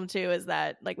problem too is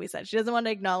that, like we said, she doesn't want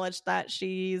to acknowledge that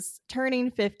she's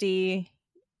turning 50.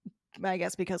 I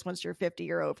guess because once you're 50,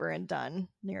 you're over and done.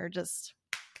 You're just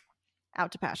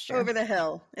out to pasture. Over the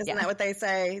hill. Isn't that what they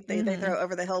say? They Mm-hmm. throw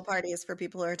over the hill parties for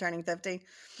people who are turning 50.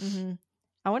 Mm-hmm.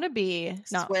 I want to be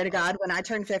Swear to God, when I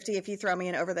turn 50, if you throw me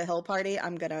an over the hill party,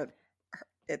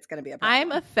 it's gonna be a problem.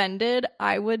 I'm offended.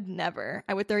 I would never.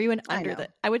 I would throw you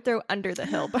I would throw under the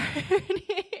hill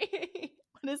party.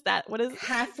 What is that? What is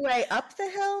halfway up the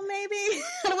hill? Maybe I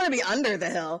don't want to be under the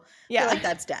hill. Yeah, I feel like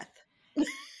that's death.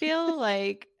 Feel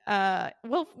like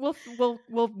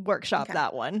we'll workshop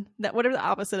that one. That whatever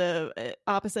the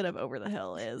opposite of over the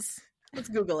hill is. Let's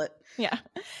Google it. Yeah.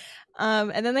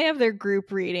 And then they have their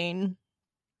group reading,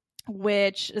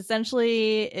 which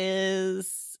essentially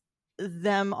is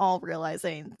them all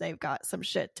realizing they've got some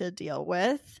shit to deal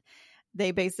with.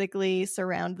 They basically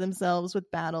surround themselves with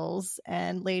battles,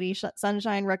 and Lady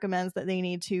Sunshine recommends that they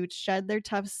need to shed their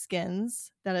tough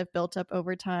skins that have built up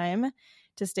over time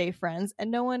to stay friends, and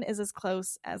no one is as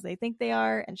close as they think they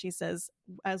are. And she says,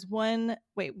 as one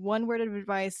word of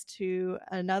advice to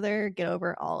another, get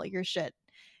over all your shit.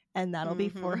 And that'll be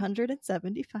 $475.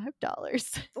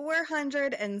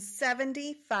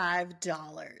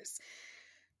 $475.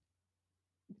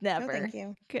 Never. No, thank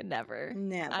you. Could never.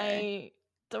 Never.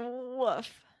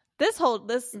 Woof. This one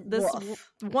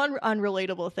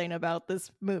unrelatable thing about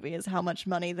this movie is how much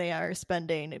money they are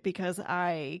spending, because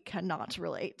I cannot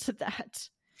relate to that.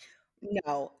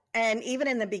 No. And even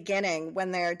in the beginning,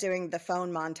 when they're doing the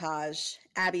phone montage,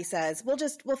 Abby says,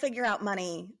 we'll figure out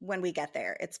money when we get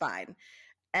there. It's fine.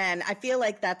 And I feel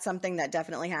like that's something that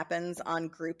definitely happens on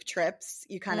group trips.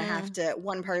 You kind of have to,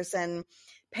 one person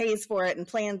pays for it and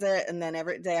plans it, and then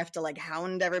they have to like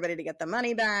hound everybody to get the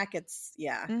money back. It's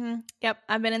Yep,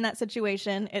 I've been in that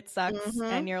situation. It sucks.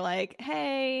 And you're like,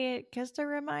 hey, just a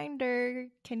reminder,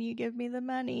 can you give me the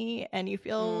money? And you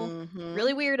feel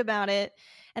really weird about it.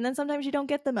 And then sometimes you don't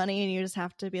get the money and you just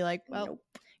have to be like, well,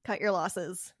 cut your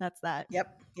losses. That's that.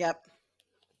 Yep.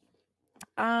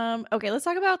 Okay, let's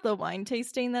talk about the wine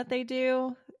tasting that they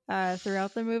do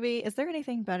throughout the movie. Is there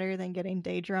anything better than getting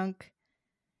day drunk?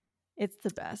 It's the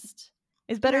best.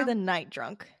 It's better than night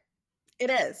drunk. It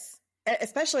is,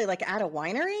 especially like at a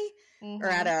winery or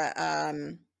at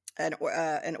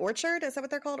an orchard. Is that what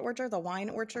they're called? Orchard, the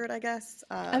wine orchard, I guess.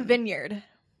 A vineyard.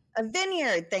 A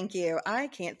vineyard. Thank you. I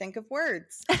can't think of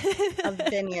words. A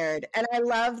vineyard. And I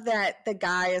love that the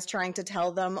guy is trying to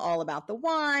tell them all about the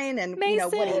wine and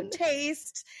what do you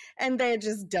taste, and they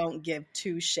just don't give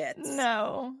two shits.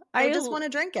 No, I just want to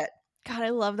drink it. God, I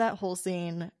love that whole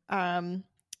scene.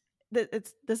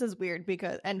 This is weird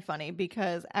and funny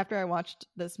because after I watched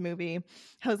this movie,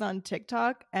 I was on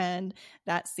TikTok and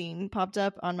that scene popped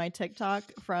up on my TikTok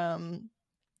from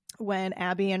when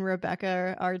Abby and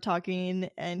Rebecca are talking,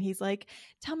 and he's like,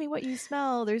 tell me what you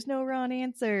smell, there's no wrong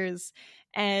answers,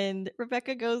 and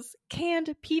Rebecca goes,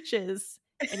 canned peaches,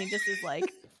 and he just is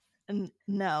like,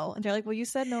 no, and they're like, well, you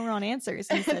said no wrong answers,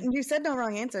 and he said, you said no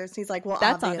wrong answers. He's like, well,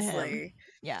 that's obviously on him.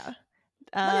 Yeah,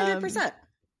 100%.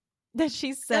 That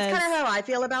she says, that's kind of how I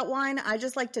feel about wine. I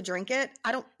just like to drink it.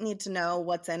 I don't need to know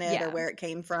what's in it or where it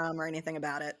came from or anything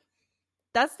about it.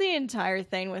 That's the entire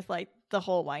thing with like the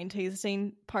whole wine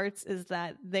tasting parts, is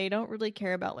that they don't really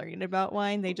care about learning about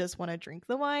wine. They just want to drink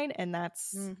the wine, and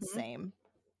that's the same.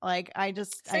 Like I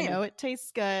know it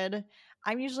tastes good.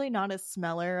 I'm usually not a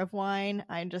smeller of wine.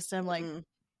 I'm like,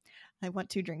 I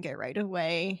want to drink it right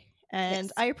away, and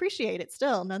I appreciate it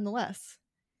still nonetheless.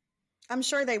 I'm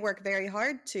sure they work very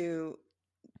hard to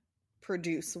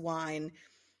produce wine,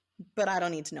 but I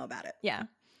don't need to know about it. Yeah.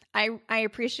 I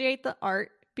appreciate the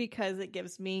art because it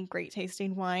gives me great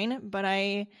tasting wine, but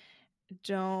I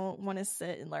don't want to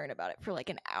sit and learn about it for like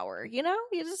an hour. You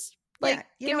just like,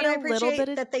 give me I a little bit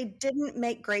of... that they didn't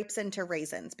make grapes into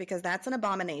raisins, because that's an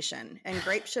abomination, and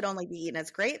grapes should only be eaten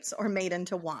as grapes or made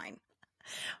into wine.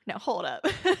 Now hold up.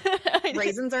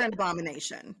 Raisins are an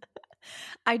abomination.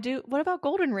 I do. What about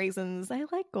golden raisins? I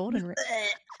like golden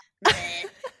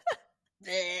raisins.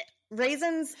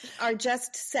 Raisins are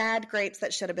just sad grapes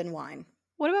that should have been wine.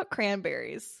 What about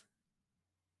cranberries?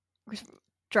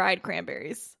 Dried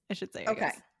cranberries, I should say.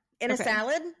 Okay. In a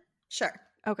salad? Sure.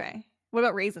 Okay. What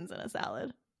about raisins in a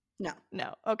salad? No.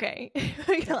 Okay.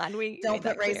 Glad we don't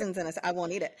put raisins in I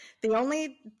won't eat it. The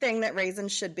only thing that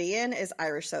raisins should be in is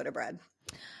Irish soda bread.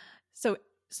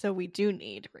 So we do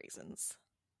need raisins.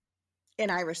 in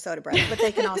Irish soda bread, but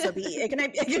they can also be, it can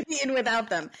be eaten without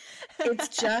them. It's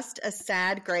just a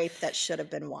sad grape that should have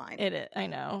been wine. I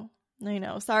know.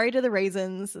 Sorry to the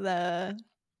raisins, the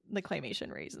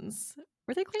claymation raisins.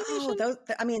 Were they claymation? Oh, those,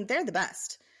 I mean, they're the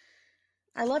best.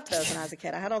 I loved those when I was a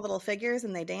kid. I had all little figures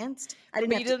and they danced. I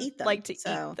didn't have to eat them. Like to eat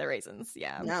the raisins,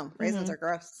 yeah. No, raisins are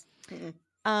gross.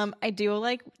 I do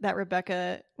like that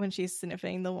Rebecca, when she's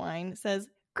sniffing the wine, says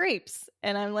grapes,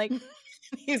 and I'm like,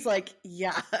 he's like,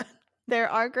 yeah, there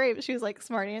are grapes. She was like,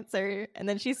 smart answer. And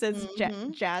then she says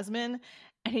jasmine,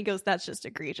 and he goes, that's just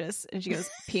egregious. And she goes,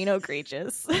 Pinot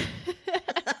egregious.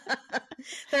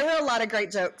 There were a lot of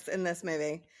great jokes in this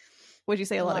movie. Would you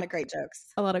say a lot of great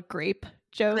jokes? A lot of grape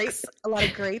jokes. A lot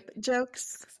of grape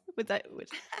jokes.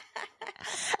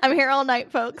 I'm here all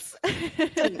night, folks.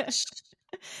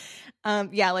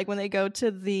 Yeah, like when they go to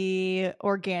the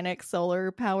organic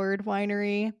solar powered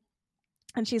winery,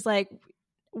 and she's like,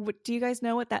 do you guys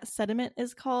know what that sediment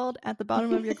is called at the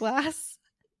bottom of your glass?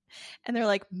 And they're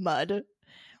like, mud,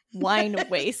 wine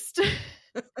waste.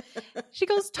 She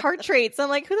goes, tartrates. I'm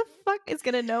like, who the fuck is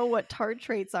gonna know what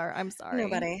tartrates are? I'm sorry.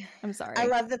 Nobody. I'm sorry. I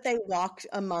love that they walked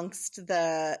amongst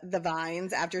the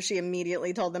vines after she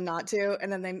immediately told them not to,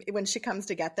 and then when she comes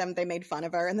to get them, they made fun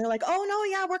of her, and they're like, oh no,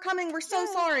 yeah, we're coming, we're so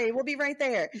sorry, we'll be right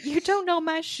there. You don't know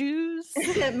my shoes.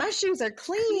 My shoes are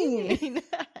clean.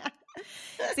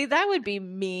 See, that would be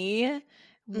me.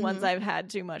 Once I've had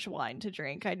too much wine to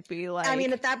drink, I'd be like, I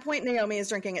mean, at that point, Naomi is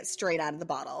drinking it straight out of the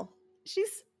bottle. She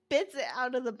spits it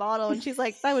out of the bottle, and she's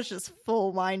like, that was just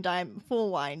full wine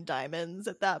diamonds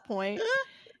at that point.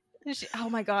 Oh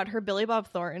my god, her Billy Bob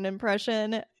Thornton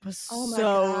impression was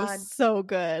so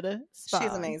good. Spot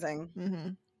She's on.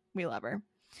 amazing. We love her.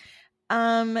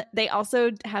 They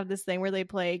also have this thing where they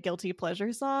play guilty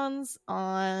pleasure songs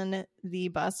on the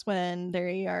bus when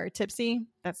they are tipsy.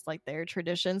 That's like their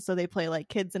tradition. So they play like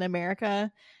Kids in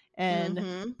America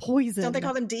and Poison. Don't they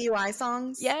call them DUI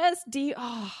songs? Yes,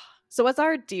 So what's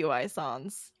our DUI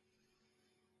songs?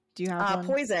 Do you have one?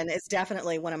 Poison is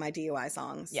definitely one of my DUI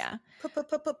songs. Yeah.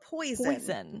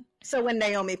 Poison. So when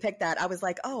Naomi picked that, I was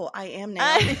like, oh, I am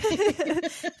Naomi.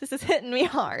 This is hitting me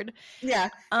hard. Yeah.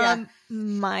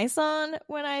 My song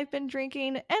when I've been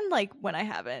drinking, and like when I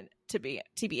haven't, to be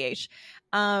TBH,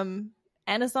 and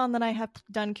a song that I have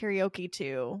done karaoke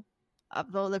to,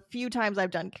 although the few times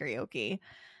I've done karaoke,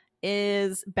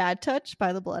 is Bad Touch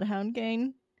by the Bloodhound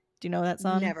Gang. Do you know that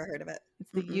song? Never heard of it.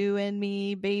 It's the You and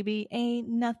Me, Baby, Ain't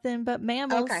Nothing But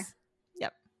Mammals. Okay.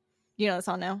 Yep. You know that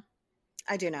song now?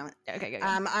 I do know it. Okay, good.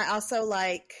 I also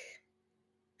like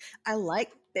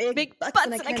big butts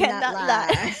and I cannot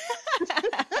lie.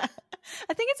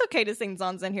 I think it's okay to sing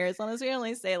songs in here as long as we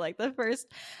only say like the first.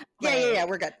 Yeah.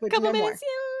 We're good. Couple no minutes.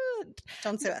 More. Yeah.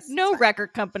 Don't sue us. No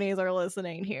record companies are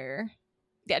listening here.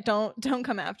 Yeah, don't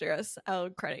come after us.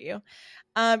 I'll credit you.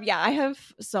 Yeah, I have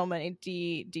so many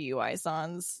DUI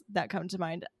songs that come to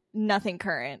mind. Nothing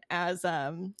current, as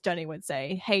Jenny would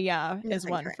say. Hey, yeah, is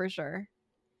one current. For sure.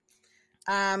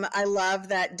 I love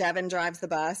that Devin drives the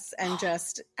bus, and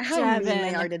just how mean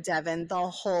they are to Devin the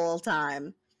whole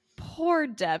time. Poor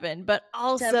Devin, but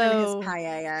also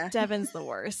Devin's the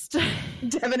worst.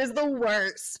 Devin is the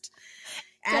worst.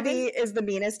 Abby is the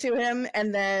meanest to him,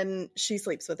 and then she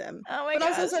sleeps with him. Oh my god!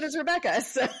 But also so does Rebecca.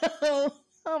 So,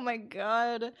 oh my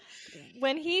god,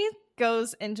 when he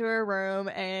goes into her room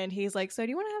and he's like, "So do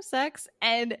you want to have sex?"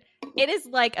 and it is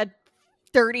like a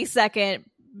 30-second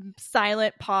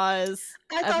silent pause.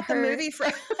 I thought the movie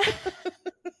from.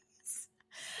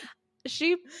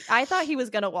 I thought he was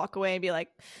gonna walk away and be like,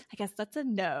 I guess that's a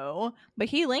no, but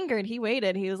he lingered. He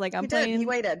waited. He was like, he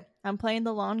waited. I'm playing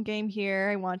the long game here.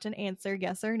 I want an answer,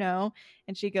 yes or no.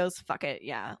 And she goes, fuck it,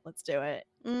 yeah, let's do it.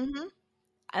 And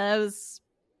that was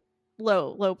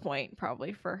low point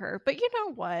probably for her, but you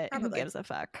know what? Probably. Who gives a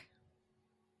fuck?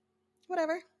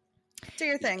 Whatever. Do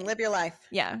your thing. Live your life.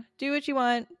 Yeah, do what you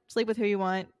want. Sleep with who you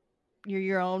want. You're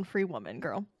your own free woman,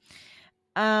 girl.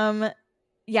 Yeah,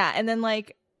 and then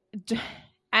like.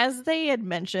 As they had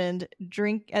mentioned,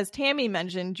 as Tammy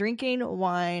mentioned, drinking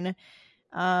wine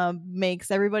makes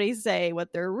everybody say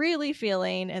what they're really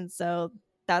feeling, and so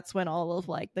that's when all of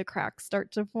like the cracks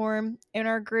start to form in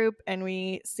our group, and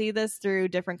we see this through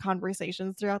different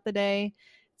conversations throughout the day.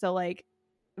 So like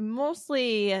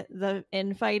mostly the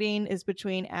infighting is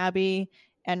between Abby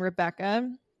and Rebecca,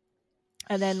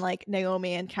 and then like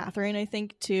Naomi and Catherine, I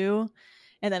think, too.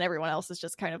 And then everyone else is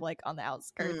just kind of like on the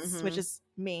outskirts, which is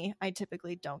me. I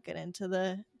typically don't get into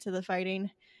the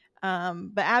fighting.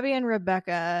 But Abby and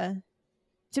Rebecca,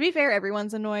 to be fair,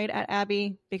 everyone's annoyed at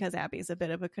Abby because Abby's a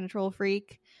bit of a control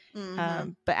freak.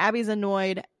 But Abby's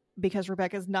annoyed because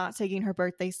Rebecca's not taking her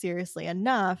birthday seriously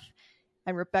enough.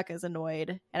 and Rebecca's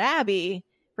annoyed at Abby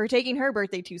for taking her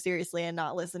birthday too seriously and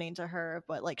not listening to her,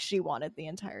 but like she wanted the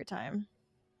entire time.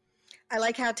 I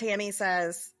like how Tammy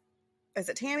says, is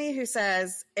it Tammy who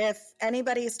says, if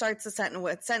anybody starts a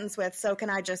sentence with, so can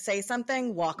I just say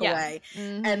something? Walk away.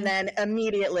 Mm-hmm. And then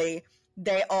immediately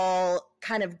they all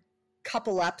kind of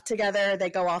couple up together. They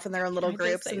go off in their own little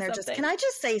groups and they're just, can I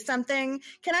just say something?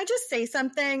 Can I just say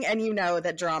something? And you know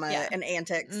that drama and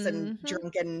antics and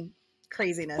drunken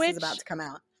craziness is about to come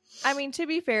out. I mean, to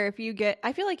be fair,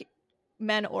 I feel like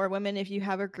men or women, if you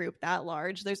have a group that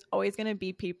large, there's always going to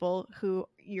be people who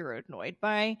you're annoyed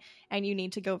by and you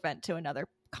need to go vent to another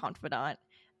confidant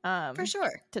for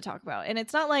sure to talk about. And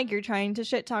it's not like you're trying to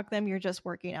shit talk them, you're just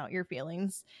working out your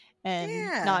feelings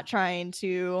and not trying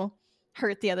to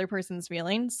hurt the other person's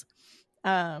feelings.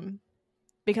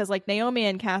 Because like Naomi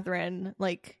and Catherine,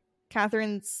 like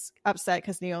Catherine's upset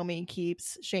because Naomi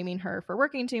keeps shaming her for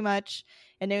working too much,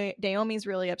 and Naomi's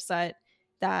really upset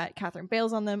that Catherine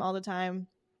bails on them all the time.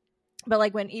 But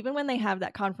like even when they have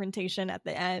that confrontation at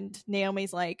the end,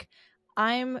 Naomi's like,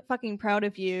 I'm fucking proud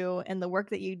of you and the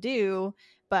work that you do,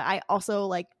 but I also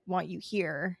like want you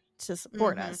here to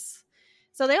support us.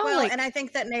 So they all and I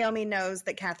think that Naomi knows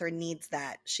that Catherine needs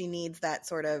that. She needs that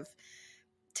sort of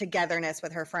togetherness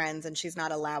with her friends, and she's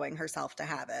not allowing herself to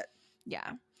have it.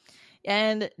 Yeah.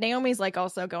 And Naomi's like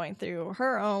also going through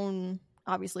her own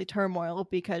obviously turmoil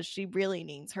because she really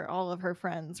needs all of her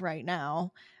friends right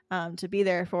now to be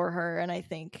there for her. And I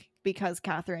think because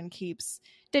Catherine keeps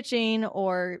ditching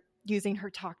or using her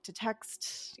talk to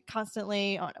text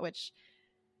constantly, which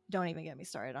don't even get me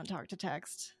started on talk to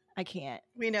text. I can't.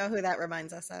 We know who that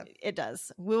reminds us of. It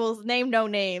does. We will name no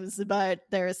names, but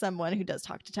there is someone who does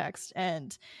talk to text,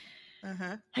 and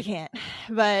I can't.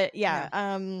 But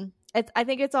I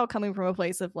think it's all coming from a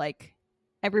place of like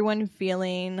everyone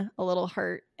feeling a little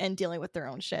hurt and dealing with their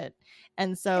own shit.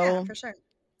 And so for sure.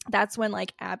 That's when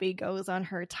like Abby goes on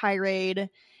her tirade,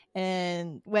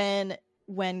 and when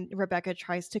Rebecca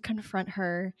tries to confront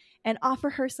her and offer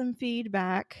her some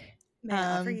feedback. May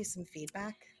I offer you some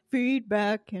feedback?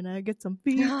 Feedback. Can I get some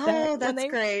feedback? Oh, that's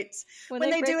great. When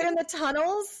they do it in the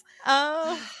tunnels.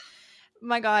 Oh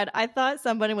my God. I thought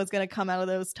somebody was going to come out of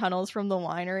those tunnels from the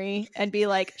winery and be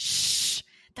like, shh,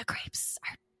 the grapes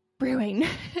are brewing.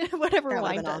 Whatever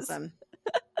wine does. Awesome.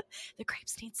 The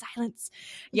grapes need silence.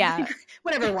 Yeah.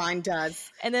 Whatever wine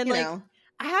does. And then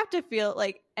I have to feel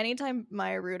like anytime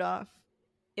Maya Rudolph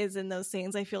is in those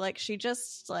scenes, I feel like she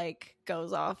just like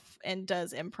goes off and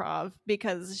does improv,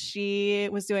 because she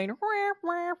was doing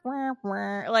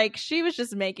like she was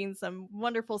just making some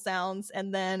wonderful sounds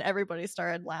and then everybody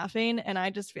started laughing, and I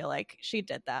just feel like she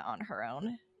did that on her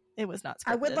own. It was not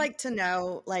scripted. I would like to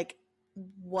know like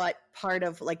what part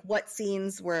of like what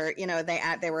scenes were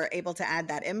they were able to add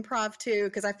that improv to,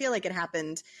 because I feel like it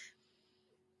happened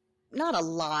not a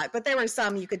lot, but there were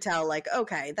some you could tell like,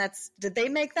 okay, did they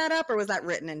make that up or was that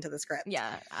written into the script?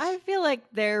 Yeah, I feel like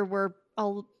I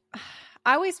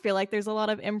always feel like there's a lot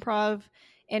of improv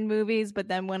in movies, but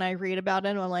then when I read about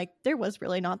it, I'm like, there was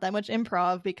really not that much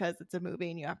improv because it's a movie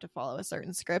and you have to follow a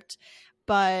certain script.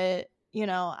 But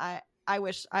I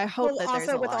hope that there's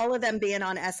also with all of them being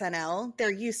on SNL,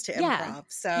 they're used to improv.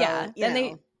 So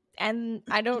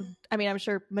I'm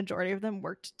sure majority of them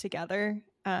worked together.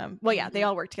 They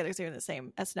all worked together. So they're in the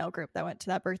same SNL group that went to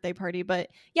that birthday party. But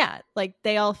yeah, like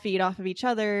they all feed off of each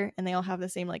other and they all have the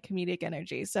same like comedic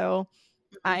energy. So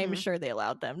I'm sure they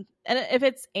allowed them. And if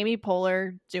it's Amy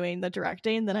Poehler doing the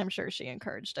directing, then I'm sure she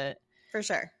encouraged it. For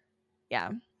sure.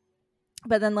 Yeah.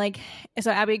 But then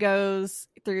so Abby goes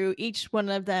through each one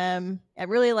of them and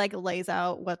really like lays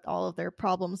out what all of their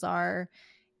problems are.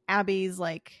 Abby's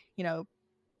like,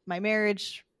 my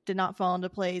marriage did not fall into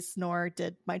place, nor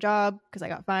did my job because I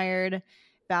got fired.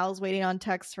 Val's waiting on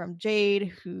texts from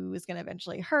Jade, who is going to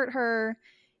eventually hurt her.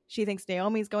 She thinks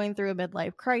Naomi's going through a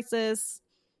midlife crisis.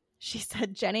 She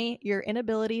said, Jenny, your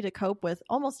inability to cope with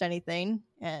almost anything.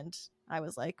 And I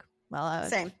was like, well,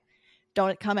 same.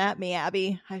 Don't come at me,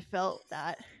 Abby. I felt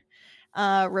that.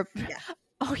 Oh,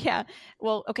 yeah.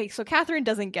 Well, okay, so Catherine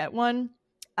doesn't get one,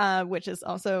 which is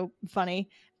also funny.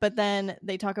 But then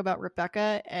they talk about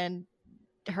Rebecca and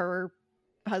her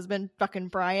husband, fucking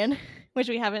Brian, which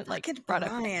we haven't brought up.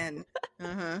 Brian.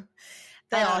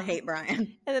 They all hate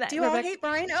Brian. Do you all hate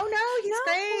Brian? Oh no, he's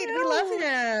great. No. We love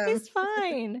him. He's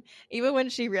fine. Even when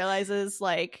she realizes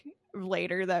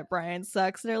later that Brian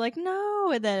sucks, they're like,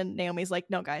 no. And then Naomi's like,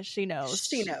 no, guys, she knows.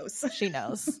 She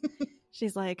knows.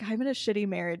 She's like, I'm in a shitty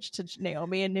marriage to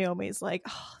Naomi. And Naomi's like,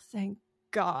 oh, thank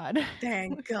God.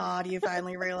 Thank God you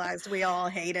finally realized we all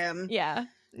hate him. Yeah.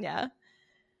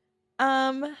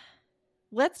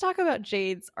 let's talk about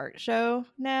Jade's art show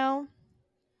now.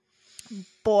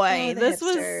 Boy, the this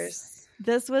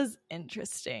hipsters. was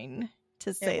interesting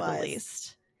to say the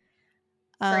least.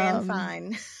 Fran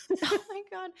Fine. Oh my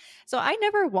god! So I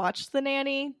never watched The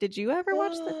Nanny. Did you ever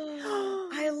watch the?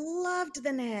 I loved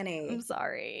The Nanny. I'm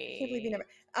sorry. I can't believe you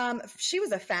never. She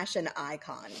was a fashion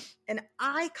icon. An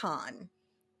icon.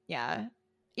 Yeah.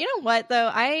 You know what though?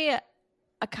 I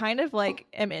kind of like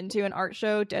am into an art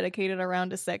show dedicated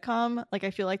around a sitcom. Like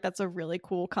I feel like that's a really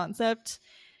cool concept.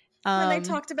 When they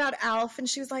talked about Alf, and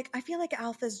she was like, "I feel like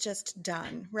Alf is just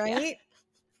done, right?"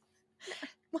 Yeah.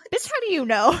 What? Bitch, how do you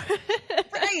know?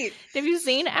 Right. Have you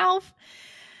seen Alf?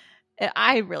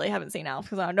 I really haven't seen Alf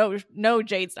because I know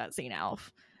Jade's not seen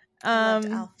Alf. I loved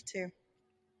Alf too.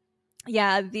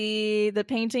 Yeah, the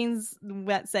paintings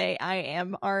that say "I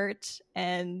am art"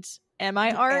 and "Am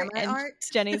I art?" Am I and art?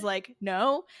 Jenny's like,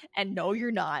 "No," and "No,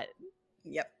 you're not."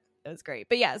 Yep. It was great.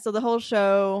 But yeah, so the whole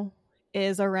show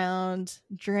is around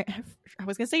I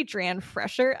was gonna say Dran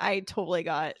Fresher. I totally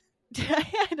got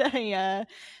I had a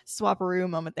swapperoo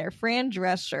moment there. Fran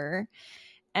Drescher.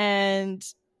 And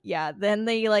yeah, then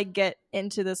they like get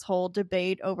into this whole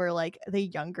debate over like the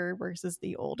younger versus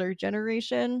the older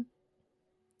generation.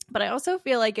 But I also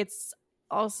feel like it's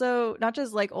also not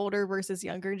just like older versus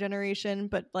younger generation,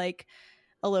 but like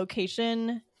a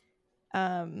location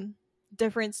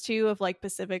difference too of like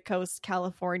Pacific Coast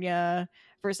California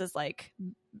versus like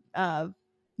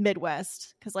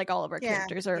Midwest, because like all of our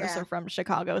characters are from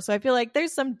Chicago, so I feel like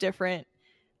there's some different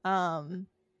I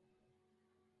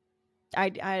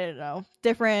don't know,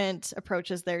 different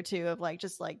approaches there too of like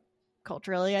just like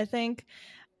culturally, I think.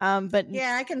 But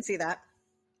yeah, I can see that.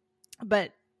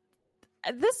 But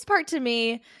this part to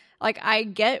me, like I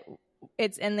get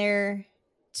it's in there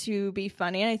to be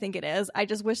funny, and I think it is. I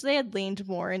just wish they had leaned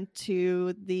more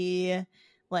into the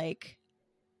like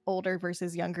older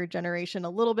versus younger generation a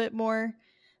little bit more.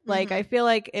 Like I feel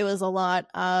like it was a lot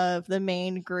of the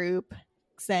main group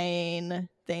saying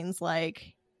things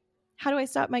like, how do I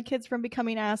stop my kids from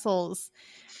becoming assholes?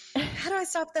 How do I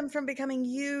stop them from becoming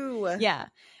you? Yeah.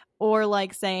 Or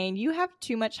like saying, you have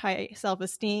too much high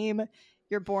self-esteem.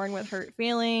 You're born with hurt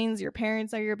feelings. Your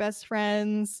parents are your best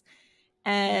friends.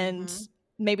 And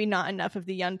maybe not enough of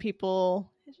the young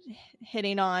people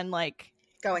hitting on like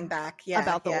going back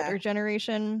about the older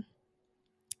generation.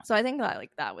 So I think that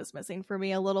like that was missing for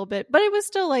me a little bit, but it was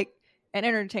still like an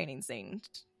entertaining scene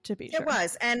to be sure. It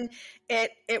was, and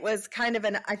it was kind of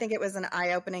I think it was an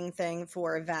eye-opening thing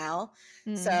for Val.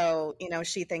 So, you know,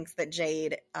 she thinks that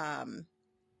Jade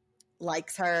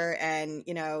likes her, and,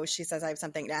 you know, she says, I have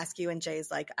something to ask you, and Jay's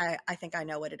like, I think I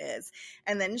know what it is.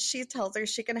 And then she tells her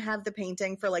she can have the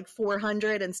painting for like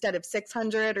 400 instead of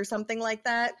 600 or something like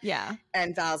that. Yeah.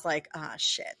 And Val's like,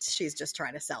 shit, she's just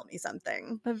trying to sell me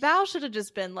something. But Val should have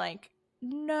just been like,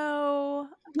 no,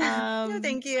 no,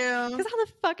 thank you. Because how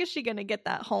the fuck is she gonna get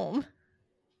that home?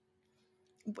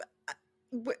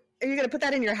 Are you gonna put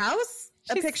that in your house?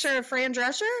 A picture of Fran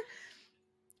Drescher?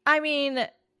 I mean,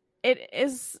 it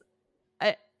is.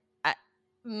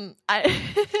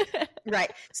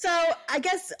 Right. So I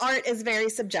guess art is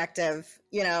very subjective,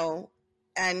 you know,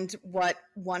 and what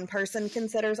one person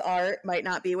considers art might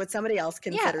not be what somebody else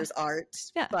considers art.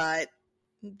 Yeah. But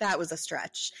that was a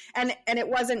stretch. And it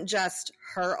wasn't just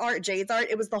her art, Jade's art,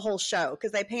 it was the whole show,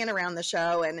 because they pan around the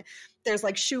show and there's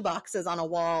like shoe boxes on a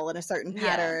wall in a certain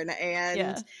pattern.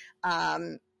 And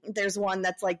there's one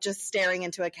that's like just staring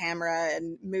into a camera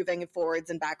and moving forwards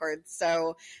and backwards.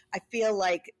 So I feel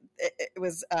like it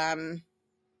was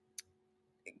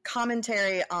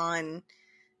commentary on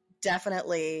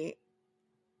definitely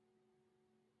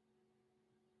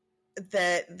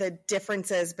the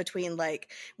differences between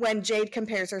like when Jade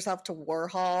compares herself to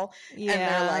Warhol and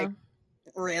they're like,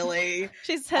 really?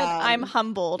 She said, I'm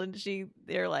humbled, and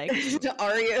they're like,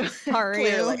 are you?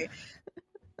 Clearly.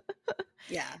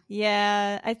 Yeah.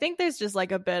 Yeah. I think there's just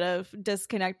like a bit of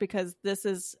disconnect because this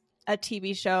is a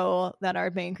TV show that our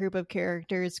main group of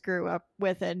characters grew up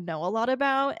with and know a lot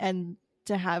about, and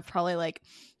to have probably like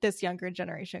this younger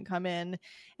generation come in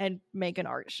and make an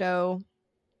art show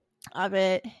of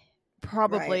it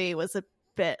probably was a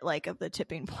bit like of the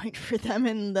tipping point for them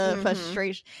in the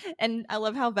frustration. And I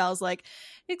love how Val's like,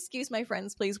 excuse my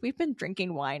friends, please, we've been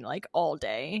drinking wine like all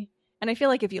day. And I feel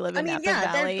like if you live in Napa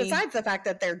Valley, besides the fact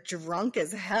that they're drunk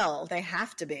as hell, they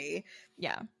have to be.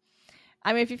 Yeah.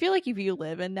 I mean, if you feel like if you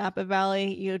live in Napa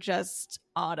Valley, you just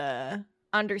ought to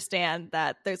understand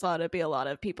that there's ought to be a lot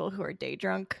of people who are day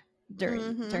drunk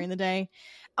during the day.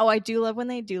 Oh, I do love when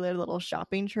they do their little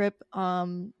shopping trip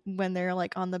when they're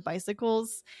like on the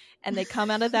bicycles and they come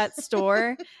out of that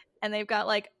store and they've got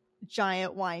like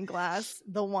giant wine glass,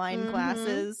 the wine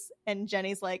glasses, and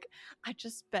Jenny's like, I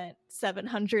just spent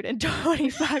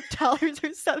 $725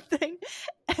 or something,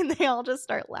 and they all just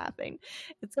start laughing.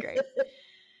 It's great.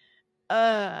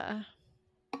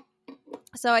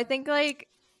 So I think like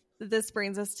this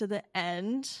brings us to the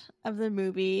end of the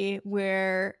movie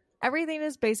where everything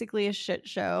is basically a shit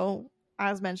show.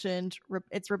 As mentioned,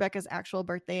 it's Rebecca's actual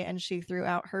birthday, and she threw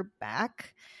out her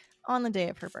back on the day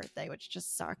of her birthday, which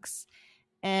just sucks.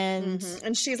 And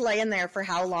she's laying there for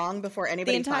how long before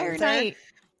anybody the entire finds night, her?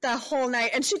 The whole night.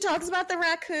 And she talks about the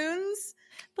raccoons,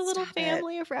 the little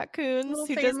family of raccoons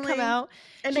who just come out.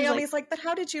 And Naomi's like, but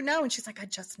how did you know? And she's like, I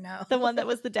just know. The one that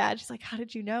was the dad, she's like, how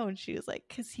did you know? And she was like,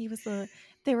 because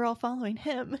they were all following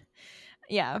him.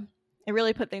 Yeah, it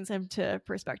really put things into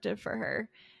perspective for her.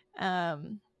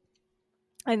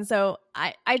 And so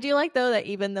I do like, though, that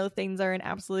even though things are an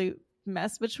absolute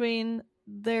mess between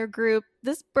their group,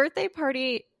 this birthday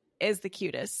party is the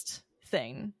cutest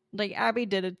thing. Like, Abby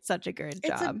did such a good job.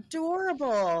 It's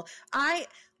adorable.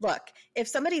 Look, if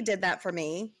somebody did that for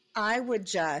me, I would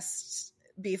just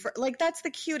be like, that's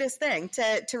the cutest thing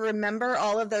to remember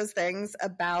all of those things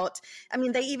about. I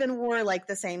mean, they even wore like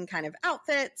the same kind of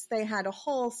outfits. They had a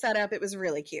whole setup. It was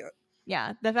really cute.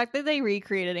 Yeah, the fact that they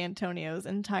recreated Antonio's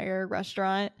entire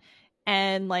restaurant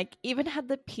and like even had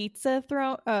the pizza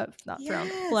flown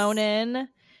in.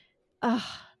 And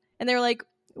they were like,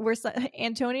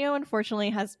 Antonio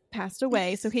unfortunately has passed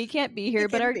away, so he can't be here,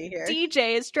 but our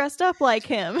DJ is dressed up like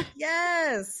him.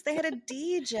 Yes, they had a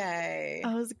DJ.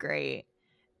 Oh, it was great.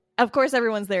 Of course,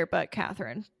 everyone's there but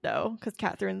Catherine, though, because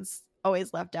Catherine's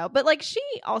always left out. But like, she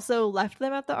also left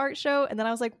them at the art show, and then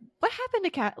I was like, what happened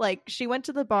to Cat? Like, she went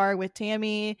to the bar with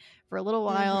Tammy for a little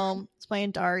while, was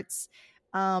playing darts,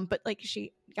 but like,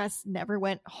 she never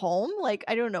went home. Like,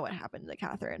 I don't know what happened to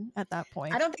Catherine at that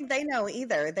point. I don't think they know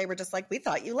either. They were just like, we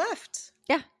thought you left.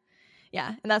 Yeah,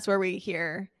 and that's where we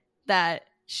hear that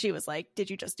she was like, did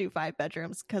you just do 5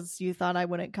 bedrooms because you thought I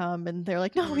wouldn't come? And they're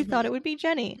like, no, we thought it would be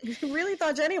Jenny. You really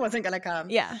thought Jenny wasn't gonna come.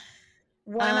 Yeah.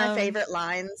 One of my favorite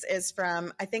lines is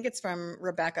I think it's from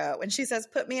Rebecca, when she says,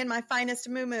 put me in my finest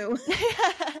muumuu.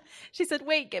 She said,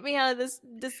 wait, get me out of this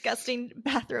disgusting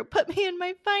bathrobe. Put me in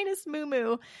my finest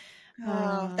muumuu.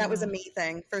 Oh, that was a me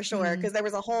thing for sure. Because there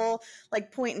was a whole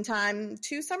like point in time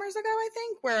 2 summers ago, I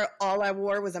think, where all I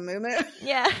wore was a muumuu.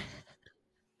 Yeah.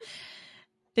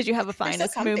 Did you have a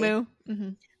finest muumuu?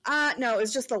 No, it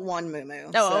was just the one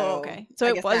muumuu. Oh, okay. So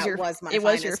it was your finest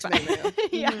muumuu.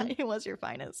 Yeah, it was your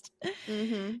finest.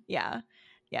 Yeah.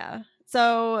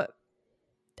 So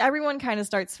everyone kind of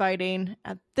starts fighting.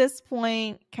 At this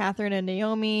point, Catherine and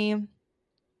Naomi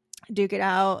duke it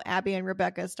out. Abby and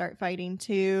Rebecca start fighting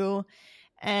too.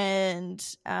 And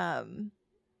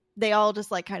they all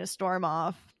just like kind of storm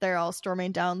off. They're all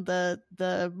storming down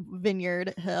the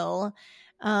vineyard hill.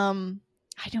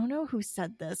 I don't know who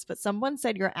said this, but someone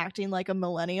said you're acting like a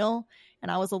millennial,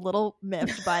 and I was a little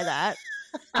miffed by that.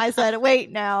 I said,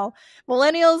 wait now,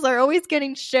 millennials are always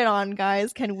getting shit on,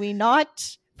 guys. Can we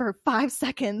not, for 5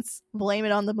 seconds, blame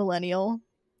it on the millennial?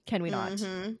 Can we not?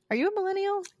 Are you a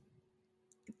millennial?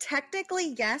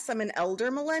 Technically, yes, I'm an elder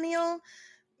millennial,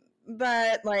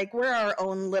 but like, we're our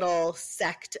own little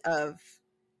sect of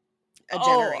a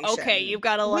generation. Okay, you've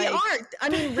got to like. We are. I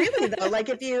mean, really though, like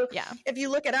if you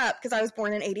look it up, because I was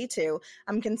born in '82,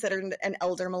 I'm considered an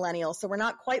elder millennial. So we're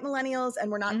not quite millennials,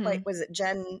 and we're not quite. Was it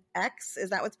Gen X? Is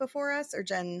that what's before us, or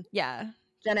Gen? Yeah,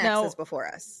 Gen X is before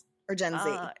us, or Gen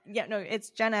Z? Yeah, no, it's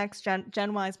Gen X.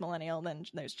 Gen Y is millennial. Then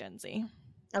there's Gen Z.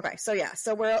 Okay, so yeah,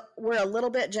 so we're a little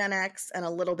bit Gen X and a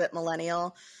little bit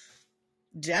millennial.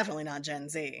 Definitely not Gen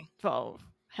Z. Oh,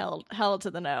 hell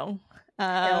to the no.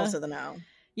 Hell to the no.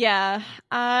 Yeah,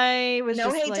 I was no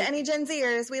hate to any Gen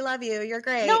Zers. We love you. You're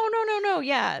great. No.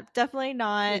 Yeah, definitely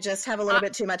not. You just have a little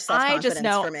bit too much self-confidence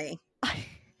for me.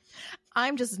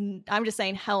 I'm just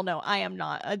saying, hell no, I am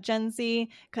not a Gen Z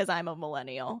because I'm a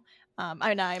millennial.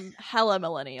 And I'm hella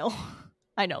millennial.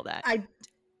 I know that.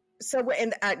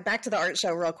 Back to the art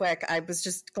show real quick. I was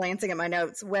just glancing at my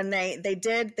notes when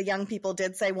the young people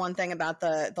did say one thing about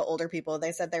the older people.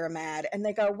 They said they were mad, and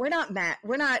they go, "We're not mad.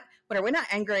 We're not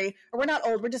angry, or we're not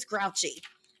old. We're just grouchy."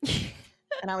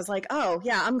 And I was like, "Oh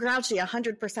yeah, I'm grouchy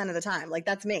 100% of the time. Like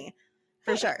that's me."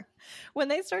 For sure. When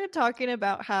they started talking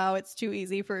about how it's too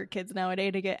easy for kids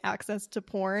nowadays to get access to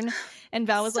porn, and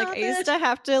Val was like, I used to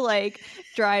have to like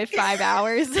drive 5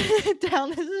 hours down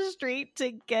the street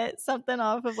to get something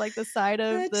off of like the side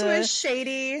of the was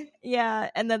shady.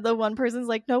 Yeah. And then the one person's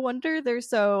like, no wonder they're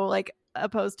so like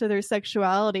opposed to their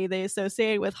sexuality. They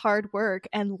associate with hard work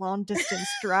and long distance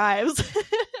drives.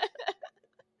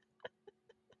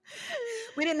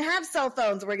 We didn't have cell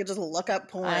phones where we could just look up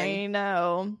porn. I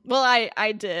know. Well,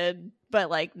 I did, but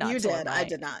like not. You did. I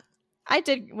did not. I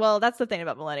did. Well, that's the thing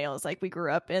about millennials. Like we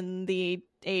grew up in the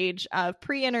age of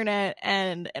pre-internet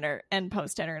and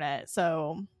post-internet,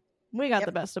 so we got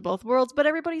the best of both worlds. But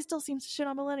everybody still seems to shit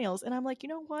on millennials, and I'm like, you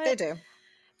know what? They do.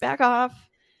 Back off.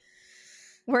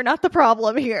 We're not the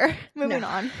problem here. Moving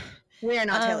on. We are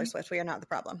not Taylor Swift. We are not the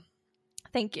problem.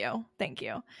 Thank you.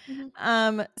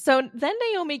 Mm-hmm. So then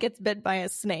Naomi gets bit by a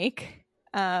snake.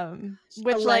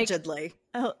 Which allegedly.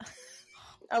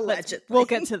 Allegedly. We'll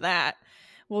get to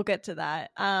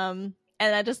that. And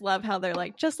I just love how they're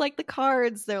like, just like the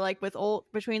cards, they're like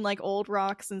between like old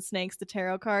rocks and snakes, the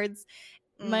tarot cards.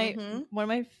 One of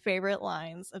my favorite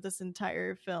lines of this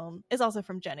entire film is also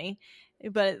from Jenny,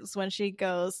 but it's when she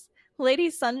goes,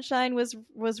 Lady Sunshine was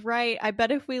right. I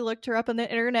bet if we looked her up on the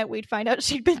internet, we'd find out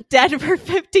she'd been dead for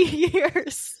 50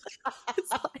 years.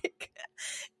 It's like,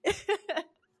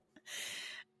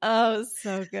 oh,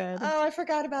 so good. Oh, I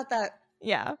forgot about that.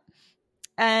 Yeah.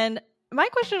 And my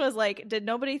question was like, did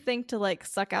nobody think to like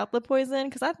suck out the poison?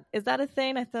 Because is that a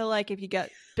thing? I feel like if you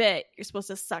get bit, you're supposed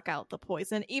to suck out the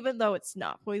poison, even though it's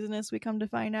not poisonous, we come to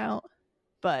find out.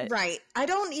 But right. I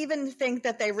don't even think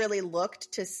that they really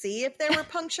looked to see if there were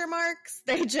puncture marks.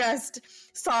 They just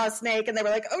saw a snake and they were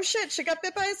like, oh shit, she got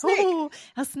bit by a snake. Oh,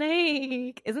 a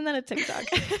snake. Isn't that a TikTok?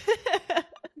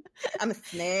 I'm a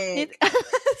snake.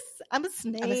 I'm a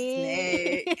snake. I'm a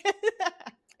snake.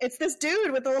 It's this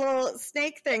dude with a little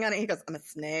snake thing on it. He goes, I'm a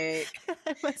snake.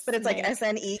 But it's like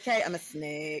SNEK. I'm a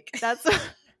snake.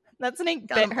 That snake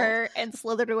bit her and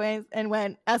slithered away and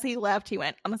went, as he left, he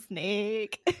went, I'm a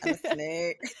snake. I'm a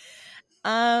snake.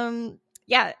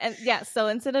 Yeah. So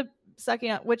instead of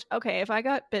sucking out, if I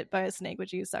got bit by a snake,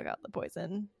 would you suck out the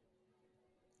poison?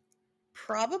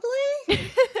 Probably. Yeah.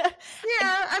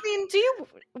 I mean, do you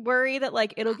worry that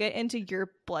like it'll get into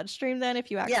your bloodstream then if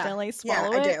you accidentally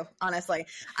swallow it? Yeah, I do, honestly.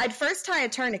 I'd first tie a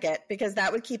tourniquet because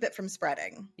that would keep it from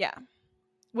spreading. Yeah.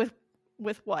 With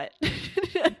what?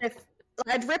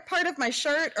 I'd rip part of my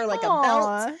shirt or like a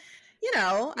belt. You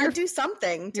know, I'd do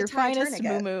something to tie a tourniquet.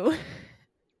 Your finest moo-moo.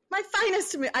 My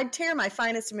finest moo-moo. I'd tear my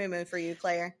finest moo-moo for you,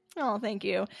 Claire. Oh, thank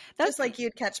you. That's just like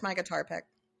you'd catch my guitar pick.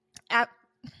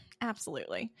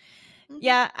 Absolutely.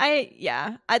 Yeah,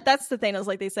 that's the thing is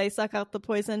like they say suck out the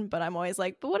poison, but I'm always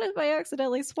like, but what if I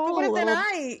accidentally swallow a little?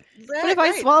 What if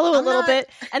I swallow a little bit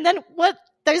and then what?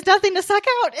 There's nothing to suck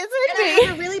out, isn't it? I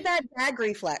have a really bad gag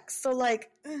reflex, so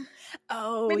like,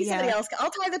 maybe somebody else.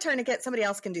 I'll tie the tourniquet. Somebody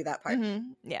else can do that part.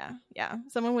 Mm-hmm. Yeah.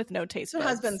 Someone with no taste buds.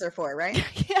 That's what husbands are for, right?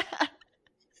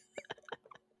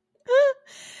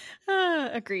 Yeah.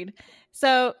 Agreed.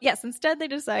 So yes, instead they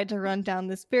decide to run down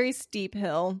this very steep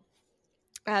hill.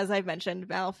 As I've mentioned,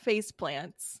 Val face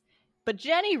plants, but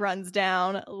Jenny runs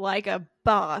down like a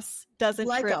boss. Doesn't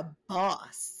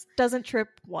trip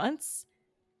once,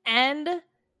 and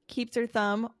keeps her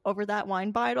thumb over that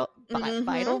wine bottle.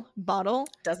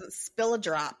 Doesn't spill a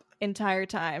drop entire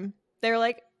time. They're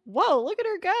like, "Whoa, look at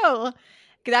her go!"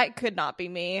 That could not be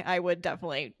me. I would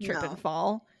definitely trip and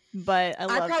fall. But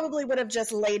I probably would have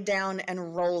just laid down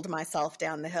and rolled myself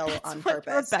down the hill on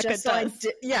purpose. Rebecca just so does.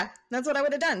 That's what I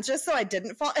would have done, just so I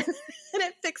didn't fall. And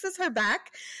it fixes her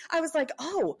back. I was like,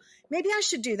 oh, maybe I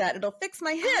should do that. It'll fix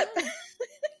my hip.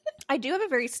 I do have a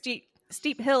very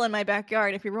steep hill in my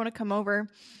backyard. If you want to come over,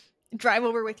 drive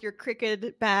over with your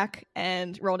crooked back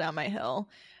and roll down my hill.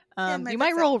 You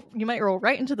might roll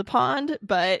right into the pond,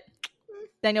 but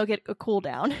then you'll get a cool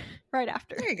down right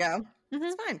after. There you go. Mm-hmm.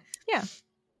 It's fine. Yeah.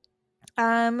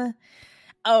 Then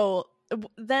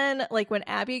like when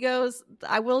Abby goes,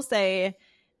 I will say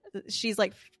she's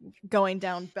like going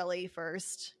down belly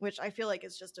first, which I feel like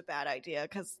is just a bad idea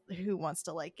because who wants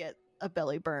to like get a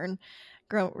belly burn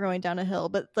rowing down a hill?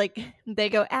 But like they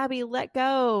go, Abby, let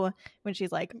go, when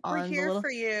she's like, we're here for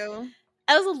you.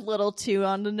 That was a little too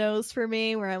on the nose for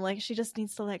me, where I'm like, she just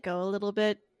needs to let go a little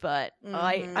bit. But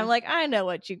I'm like, I know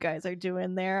what you guys are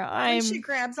doing there. When she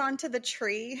grabs onto the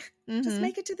tree, just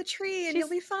make it to the tree and you'll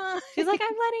be fine. She's like,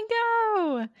 I'm letting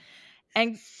go.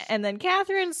 And then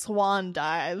Catherine swan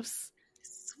dives.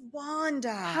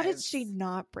 How did she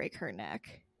not break her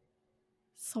neck?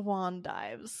 Swan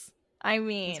dives. I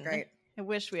mean, that's great. I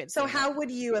wish we had. So how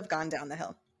would you have gone down the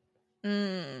hill?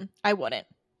 I wouldn't.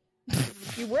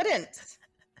 You wouldn't?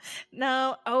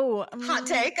 No. Hot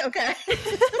take. Okay.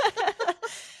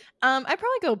 I'd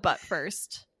probably go butt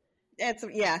first.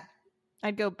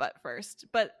 I'd go butt first,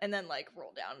 and then like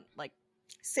roll down, like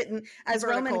sit and, as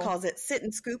vertical. Roman calls it, sit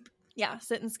and scoop. Yeah,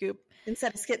 sit and scoop.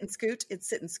 Instead of skit and scoot, it's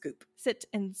sit and scoop. Sit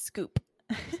and scoop.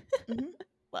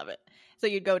 Love it. So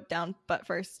you'd go down butt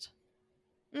first.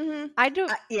 Mm-hmm. I'd do,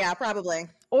 yeah, probably.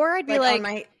 or I'd be like,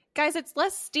 my, guys, it's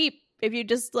less steep if you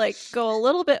just like go a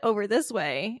little bit over this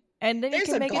way, and then you there's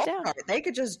can a make it golf down. cart. They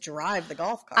could just drive the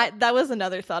golf cart. That was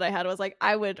another thought I had. Was like,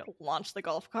 I would launch the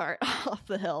golf cart off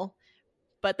the hill,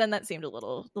 but then that seemed a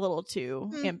little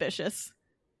too ambitious.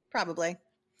 Probably.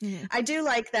 Mm-hmm. I do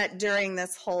like that during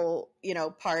this whole,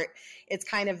 part, it's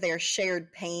kind of their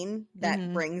shared pain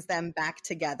that brings them back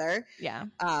together. Yeah.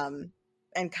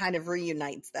 And kind of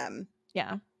reunites them.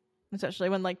 Yeah. Especially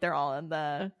when like they're all in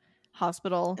the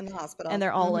hospital. And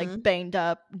they're all like banged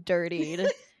up, dirtied.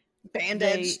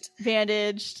 Bandaged.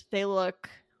 They look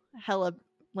hella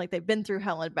like they've been through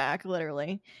hell and back,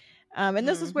 literally. And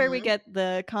this is where we get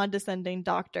the condescending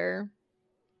doctor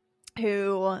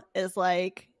who is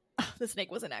like, oh, the snake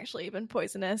wasn't actually even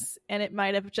poisonous, and it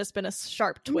might have just been a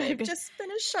sharp twig.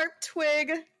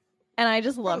 And I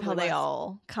just love how they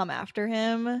all come after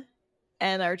him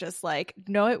and are just like,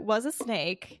 no, it was a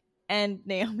snake. And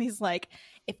Naomi's like,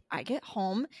 if I get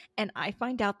home and I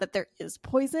find out that there is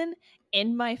poison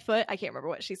in my foot, I can't remember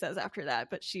what she says after that,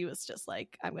 but she was just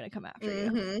like, I'm going to come after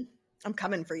you. I'm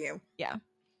coming for you. Yeah.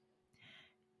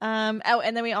 Oh,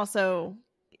 and then I also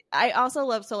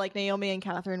love, so like Naomi and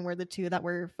Catherine were the two that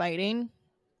were fighting,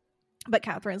 but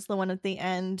Catherine's the one at the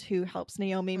end who helps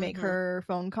Naomi make her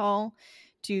phone call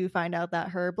to find out that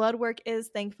her blood work is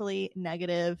thankfully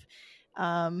negative.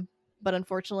 But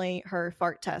unfortunately her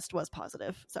fart test was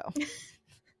positive. So,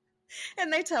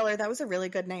 and they tell her that was a really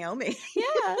good Naomi.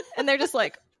 Yeah. And they're just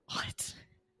like, what?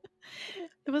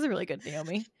 It was a really good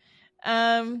Naomi.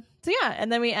 So yeah,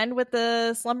 and then we end with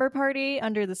the slumber party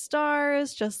under the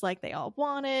stars, just like they all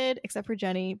wanted, except for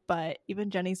Jenny, but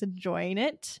even Jenny's enjoying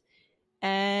it.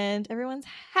 And everyone's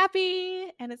happy,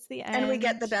 and it's the end. And we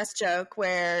get the best joke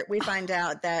where we find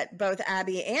out that both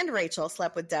Abby and Rachel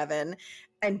slept with Devin,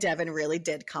 and Devin really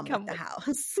did come with the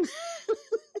house.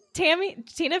 Tammy's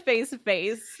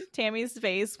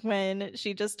face when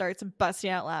she just starts busting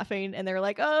out laughing, and they're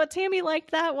like, oh, Tammy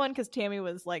liked that one, because Tammy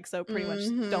was like so pretty much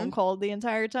stone cold the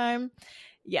entire time.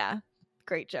 Yeah,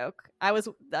 great joke. I was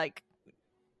like,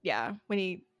 yeah,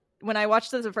 when I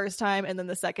watched this the first time and then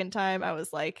the second time, I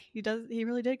was like, he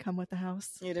really did come with the house.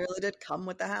 He really did come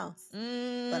with the house.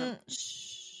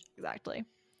 Exactly.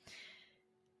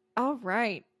 All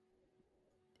right.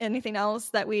 Anything else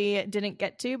that we didn't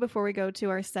get to before we go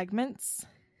to our segments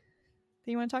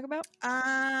that you want to talk about?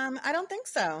 I don't think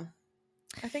so.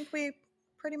 I think we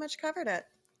pretty much covered it.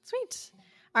 Sweet.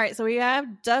 All right. So we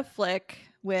have Duh Flick,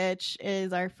 which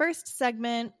is our first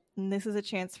segment. And this is a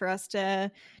chance for us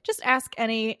to just ask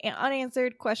any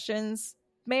unanswered questions.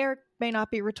 May or may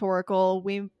not be rhetorical.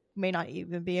 We may not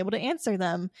even be able to answer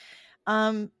them.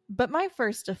 But my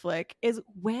first Duh Flick is,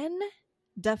 when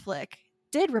Duh Flick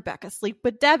did Rebecca sleep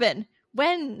with Devin?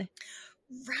 When?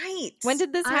 Right. When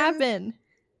did this happen?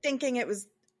 Thinking it was,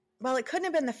 well, it couldn't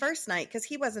have been the first night because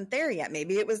he wasn't there yet.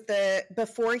 Maybe it was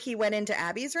before he went into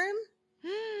Abby's room.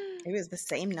 It was the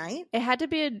same night. It had to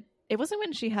be it wasn't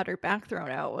when she had her back thrown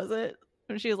out, was it?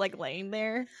 When she was like laying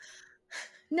there?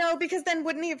 No, because then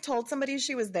wouldn't he have told somebody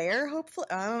she was there? Hopefully.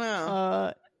 I don't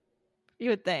know. You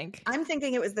would think. I'm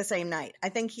thinking it was the same night. I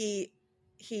think he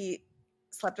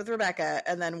slept with Rebecca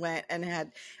and then went and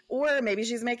had, or maybe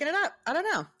she's making it up. I don't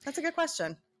know. That's a good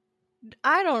question.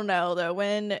 I don't know though.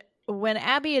 When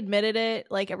Abby admitted it,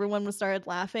 like everyone started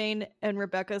laughing, and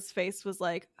Rebecca's face was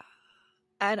like,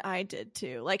 and I did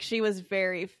too. Like she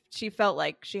felt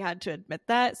like she had to admit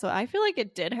that. So I feel like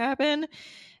it did happen.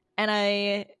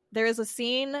 And there is a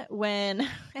scene when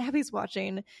Abby's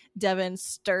watching Devin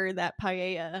stir that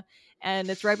paella, and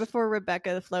it's right before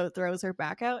Rebecca throws her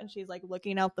back out, and she's like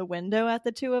looking out the window at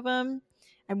the two of them.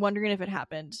 I'm wondering if it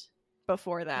happened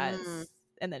before that.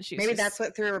 And then maybe that's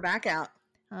what threw her back out.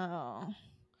 Oh,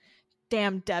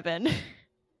 damn Devin.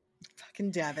 Fucking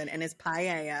Devin and his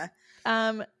paella.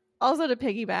 Also, to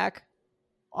piggyback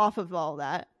off of all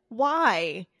that,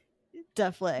 why, Duh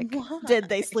Flick, did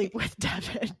they sleep with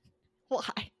Devin?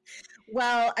 Why?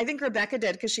 Well, I think Rebecca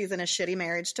did because she's in a shitty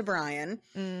marriage to Brian.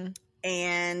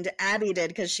 And Abby did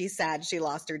because she's sad she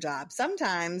lost her job.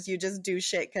 Sometimes you just do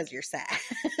shit because you're sad.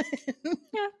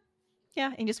 Yeah,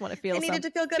 and you just want to feel something. They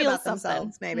needed to feel good about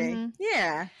themselves, maybe.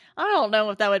 Yeah. I don't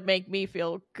know if that would make me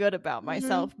feel good about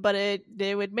myself, but it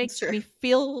would make me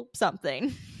feel something.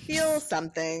 Feel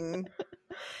something.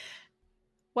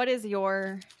 What is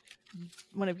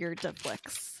one of your Duh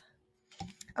Flicks?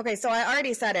 Okay, so I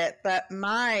already said it, but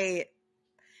my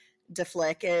Duh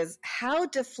Flick is, how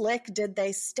Duh Flick did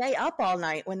they stay up all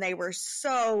night when they were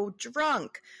so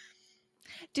drunk?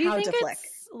 Do you think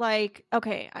it's like,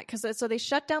 okay, because so they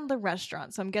shut down the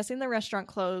restaurant, so I'm guessing the restaurant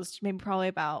closed maybe probably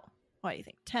about what do you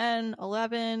think, 10,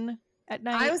 11 at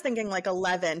night? I was thinking like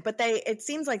 11, but it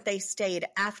seems like they stayed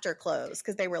after close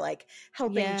because they were like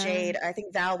helping Jade. I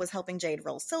think Val was helping Jade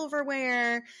roll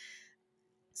silverware.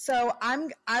 So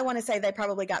I want to say they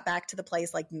probably got back to the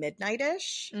place like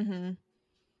midnight-ish. Mm-hmm.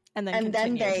 And then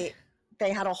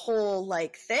they had a whole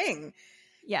like thing.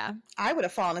 Yeah. I would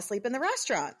have fallen asleep in the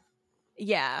restaurant.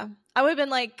 Yeah. I would have been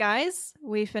like, guys,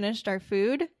 we finished our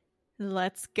food.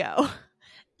 Let's go.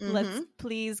 Mm-hmm. Let's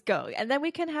please go. And then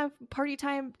we can have party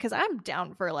time, because I'm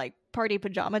down for like party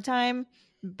pajama time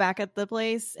back at the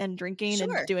place and drinking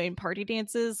and doing party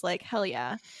dances. Like, hell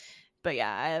yeah. But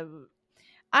yeah,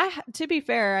 I to be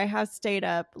fair, I have stayed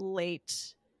up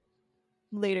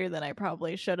later than I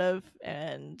probably should have,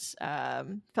 and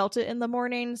felt it in the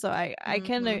morning. So I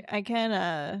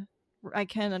can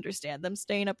understand them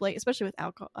staying up late, especially with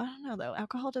alcohol. I don't know though.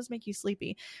 Alcohol does make you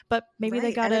sleepy, but maybe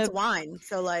they got it's wine.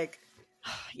 So like,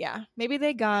 yeah, maybe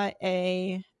they got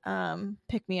a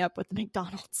pick me up with the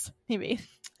McDonald's. Maybe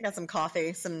I got some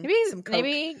coffee, some Coke.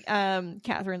 Maybe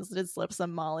Catherine's did slip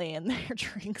some Molly in their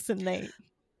drinks, and they.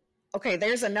 Okay,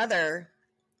 there's another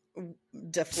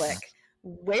deflick.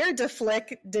 Where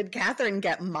deflick did Catherine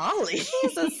get Molly?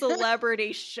 She's a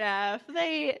celebrity chef.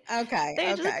 They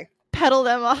just peddle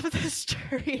them off the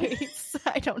streets.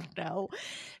 I don't know.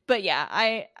 But yeah,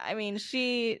 I mean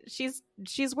she's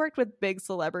worked with big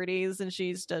celebrities, and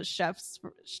she does chefs.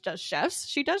 That's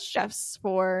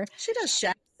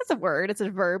a word. It's a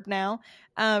verb now.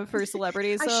 For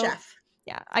celebrities. So, I chef.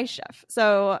 Yeah, I chef.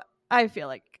 So I feel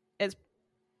like it's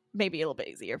maybe a little bit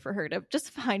easier for her to just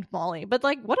find Molly. But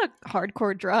like, what a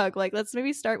hardcore drug. Like, let's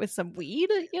maybe start with some weed,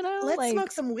 Let's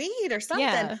smoke some weed or something.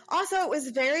 Yeah. Also, it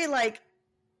was very like,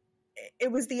 it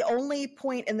was the only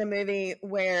point in the movie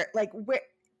where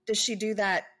does she do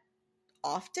that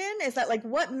often? Is that like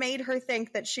what made her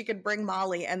think that she could bring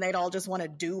Molly and they'd all just want to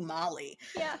do Molly?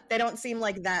 Yeah. They don't seem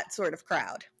like that sort of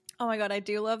crowd. Oh my God, I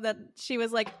do love that she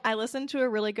was like, I listened to a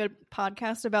really good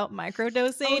podcast about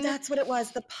microdosing. Oh, that's what it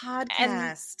was, the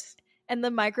podcast. And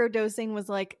the microdosing was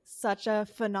like such a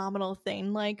phenomenal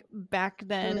thing, like back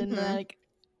then in the like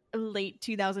late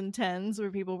 2010s, where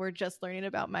people were just learning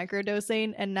about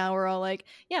microdosing, and now we're all like,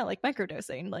 yeah, like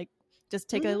microdosing, like just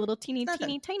take a little teeny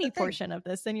portion of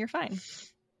this and you're fine.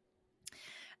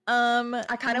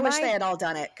 I kind of wish they had all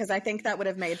done it, because I think that would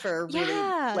have made for a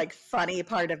really like funny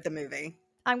part of the movie.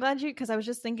 I'm glad because I was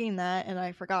just thinking that and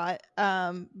I forgot.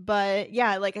 But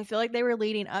yeah, like I feel like they were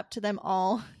leading up to them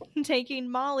all taking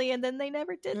Molly, and then they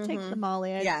never did take the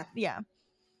Molly. Yeah.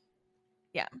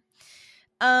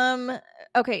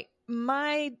 Okay,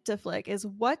 my deflick is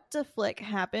what deflick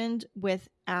happened with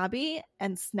Abby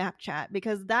and Snapchat,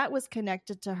 because that was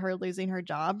connected to her losing her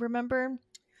job. Remember?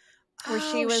 Where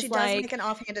she does make an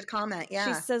offhanded comment. Yeah,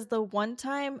 she says the one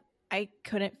time I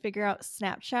couldn't figure out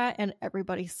Snapchat and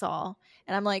everybody saw.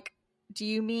 And I'm like, do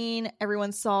you mean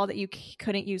everyone saw that you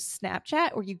couldn't use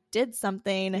Snapchat, or you did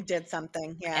something? You did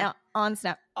something, yeah. On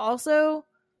Snap. Also,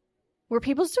 were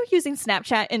people still using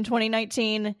Snapchat in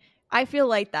 2019? I feel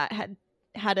like that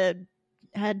had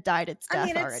died its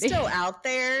death already. It's still out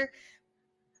there.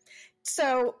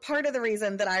 So part of the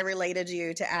reason that I related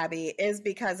you to Abby is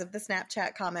because of the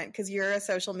Snapchat comment, because you're a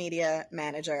social media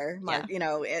manager,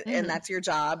 and that's your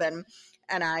job. And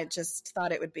I just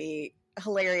thought it would be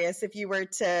hilarious if you were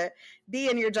to be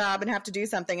in your job and have to do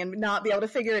something and not be able to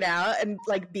figure it out, and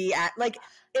like be at, like,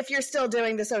 if you're still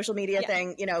doing the social media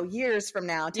thing, years from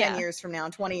now, 10 years from now,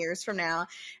 20 years from now,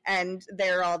 and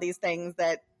there are all these things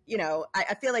that,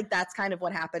 I feel like that's kind of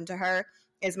what happened to her.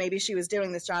 Is maybe she was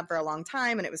doing this job for a long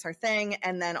time and it was her thing,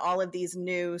 and then all of these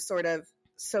new sort of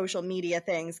social media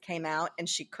things came out and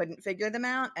she couldn't figure them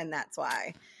out, and that's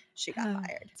why she got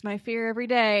fired. It's my fear every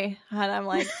day, and I'm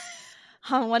like,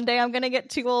 one day I'm gonna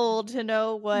get too old to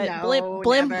know what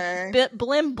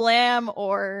blim blam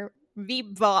or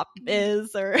veep vop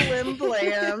is, or blim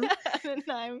blam. And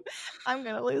I'm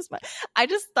gonna lose my. I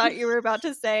just thought you were about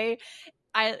to say.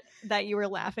 That you were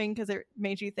laughing because it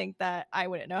made you think that I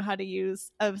wouldn't know how to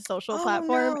use a social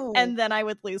platform, and then I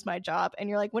would lose my job. And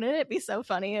you're like, wouldn't it be so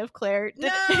funny if Claire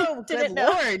didn't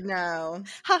know? Lord, no.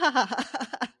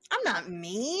 I'm not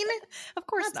mean. Of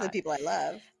course That's not. The people I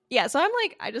love. Yeah, so I'm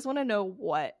like, I just want to know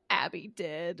what Abby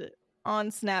did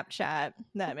on Snapchat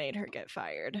that made her get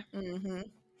fired. Mm-hmm.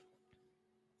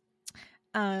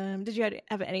 Did you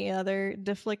have any other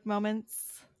deflict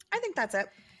moments? I think that's it.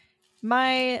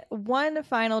 My one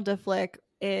final deflick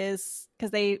is because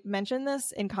they mentioned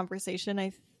this in conversation.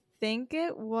 I think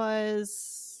it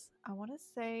was, I want to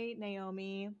say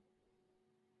Naomi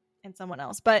and someone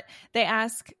else, but they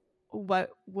ask what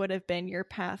would have been your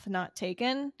path not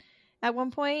taken. at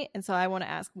one point, and so I want to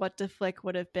ask what the flick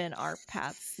would have been our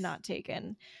paths not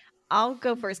taken. I'll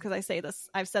go first because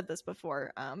I've said this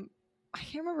before. I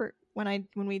can't remember when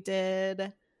we did.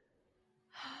 I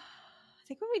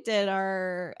think when we did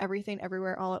our Everything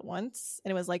Everywhere All at Once,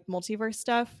 and it was like multiverse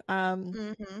stuff.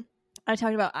 I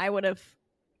talked about I would have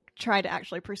tried to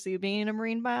actually pursue being a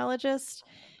marine biologist.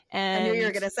 And I knew you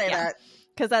were going to say that.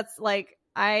 Because that's like,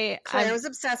 Claire was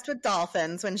obsessed with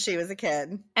dolphins when she was a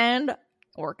kid. And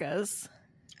orcas.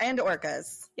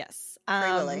 Yes. Free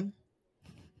Willy.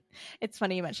 It's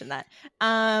funny you mentioned that.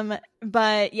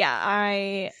 But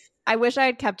yeah, I wish I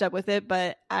had kept up with it,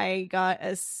 but I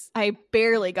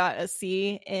barely got a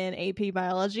C in AP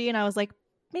biology, and I was like,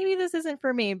 maybe this isn't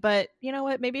for me. But you know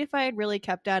what? Maybe if I had really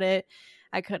kept at it,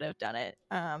 I could have done it.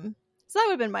 So that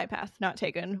would have been my path not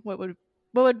taken. What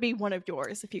would be one of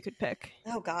yours if you could pick?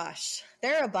 Oh gosh,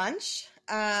 there are a bunch.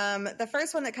 The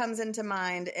first one that comes into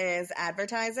mind is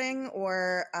advertising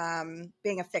or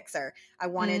being a fixer. I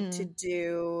wanted to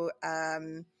do.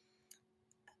 I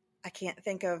can't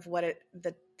think of what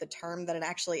the term that it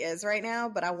actually is right now,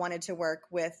 but I wanted to work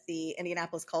with the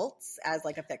Indianapolis Colts as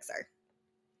like a fixer.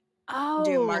 Oh,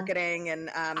 do marketing and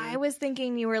I was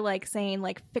thinking you were like saying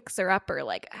like fixer up or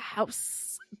like a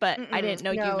house, but I didn't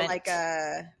know you meant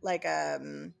God,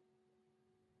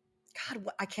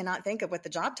 I cannot think of what the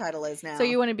job title is now. So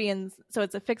you want to be in? So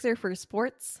it's a fixer for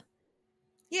sports.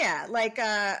 Yeah, like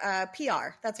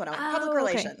PR. That's what I want. Public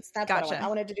relations. That's what I want. I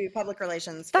wanted to do public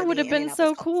relations. That would have been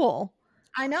so cool.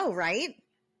 I know, right?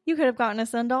 You could have gotten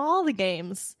us into all the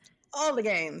games. All the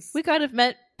games. We could have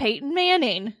met Peyton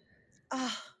Manning.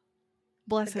 Oh,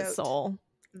 bless his soul.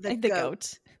 The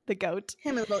goat. The goat.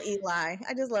 Him and little Eli.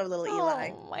 I just love little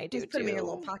Eli. I do just put him in your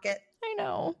little pocket. I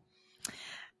know.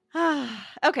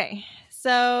 Okay,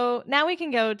 so now we can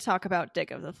go talk about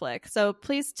Dick of the Flick. So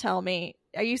please tell me,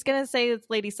 are you going to say it's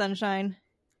Lady Sunshine?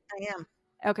 I am.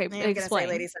 Okay, I am going to say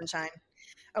Lady Sunshine.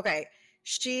 Okay,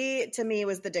 she to me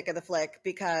was the Dick of the Flick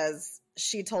because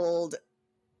she told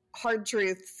hard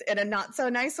truths in a not so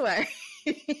nice way.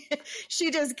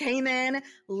 She just came in,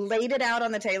 laid it out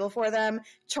on the table for them,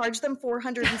 charged them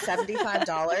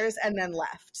 $475, and then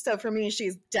left. So for me,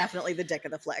 she's definitely the Dick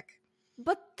of the Flick.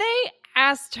 But they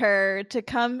asked her to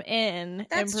come in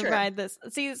and provide this.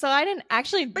 See, so I didn't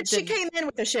actually. But she came in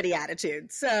with a shitty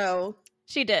attitude, so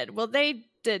she did. Well, they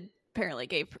did apparently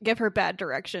give her bad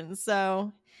directions,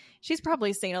 so she's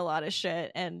probably seen a lot of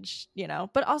shit, and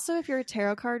But also, if you're a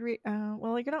tarot card,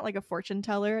 well, like you're not like a fortune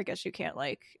teller. I guess you can't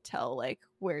like tell like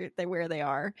where they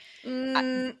are.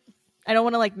 I don't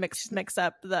want to like mix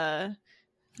up the.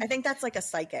 I think that's like a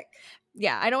psychic.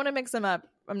 Yeah, I don't want to mix them up.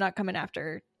 I'm not coming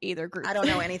after either group. I don't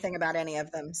know anything about any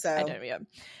of them, so I don't. Yeah.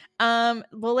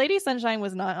 Well, Lady Sunshine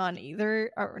was not on either,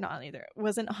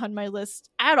 wasn't on my list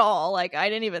at all. Like I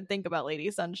didn't even think about Lady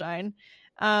Sunshine.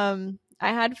 I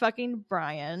had fucking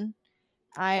Brian.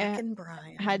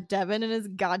 Had Devin and his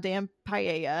goddamn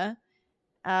paella.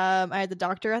 I had the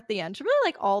doctor at the end. Really,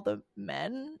 like all the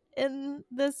men in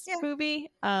this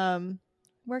movie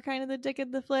were kind of the Dick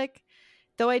of the Flick.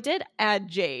 Though I did add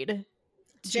Jade.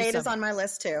 Jade is on my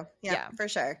list too. Yeah, for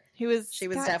sure. She was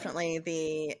definitely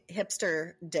the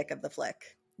hipster Dick of the Flick.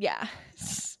 Yeah.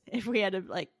 If we had to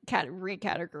like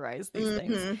recategorize these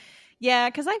things. Yeah,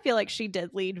 because I feel like she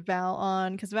did lead Val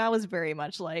on, because Val was very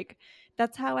much like,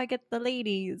 that's how I get the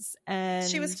ladies. And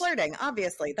she was flirting,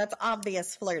 obviously. That's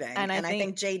obvious flirting. And I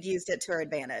think Jade used it to her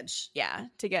advantage. Yeah,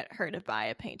 to get her to buy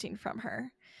a painting from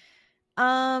her.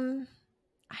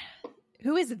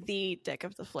 Who is the Dick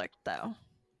of the Flick, though?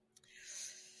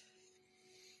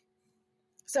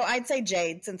 So I'd say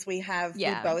Jade, since we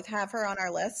both have her on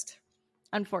our list.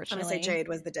 Unfortunately. I'm going to say Jade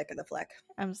was the Dick of the Flick.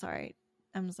 I'm sorry,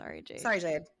 Jade.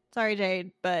 Sorry,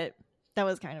 Jade, but that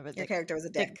was kind of your character was a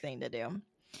dick thing to do.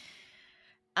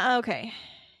 Okay.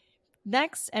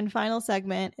 Next and final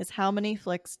segment is how many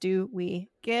flicks do we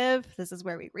give? This is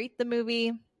where we rate the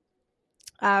movie.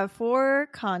 For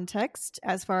context,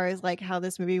 as far as like how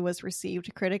this movie was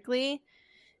received critically,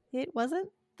 it wasn't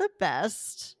the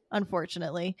best,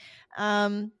 unfortunately.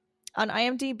 On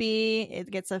IMDb,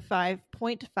 it gets a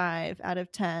 5.5 out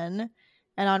of 10,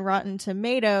 and on Rotten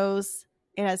Tomatoes,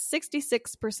 it has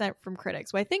 66% from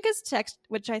critics,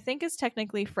 which I think is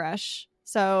technically fresh.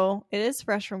 So it is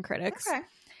fresh from critics,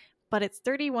 but it's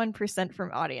 31%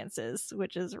 from audiences,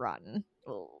 which is rotten.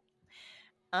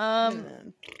 All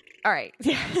right,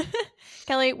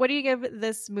 Kelly, what do you give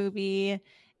this movie?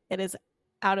 It is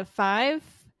out of 5.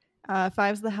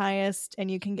 5's the highest, and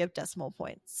you can give decimal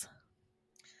points.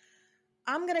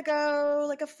 I'm gonna go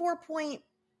like a 4.2,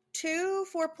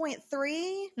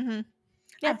 4.3.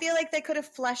 I feel like they could have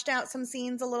fleshed out some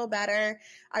scenes a little better.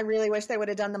 I really wish they would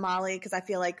have done the Molly, because I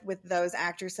feel like with those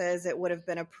actresses, it would have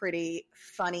been a pretty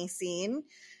funny scene.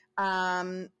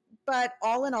 But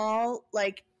all in all,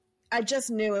 like, I just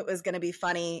knew it was going to be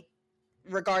funny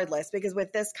regardless, because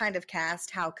with this kind of cast,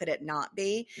 how could it not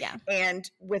be? Yeah. And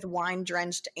with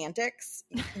wine-drenched antics,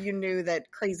 you knew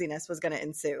that craziness was going to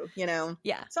ensue, you know?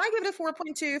 Yeah. So I give it a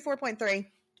 4.2, 4.3.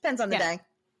 Depends on the day.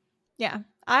 Yeah.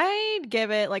 I'd give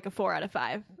it like a 4 out of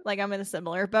 5. Like, I'm in a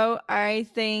similar boat. I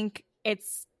think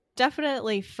it's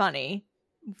definitely funny,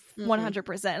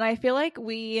 100%. And I feel like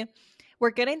we're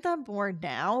getting them more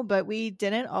now, but we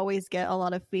didn't always get a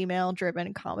lot of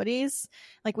female-driven comedies.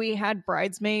 Like, we had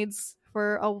Bridesmaids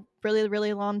for a really,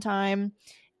 really long time,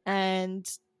 and,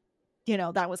 you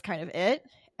know, that was kind of it.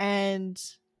 And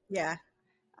yeah,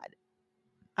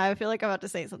 I feel like I'm about to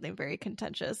say something very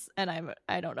contentious, and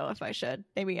I don't know if I should.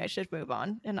 Maybe I should move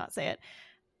on and not say it.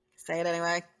 Say it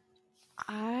anyway.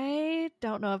 I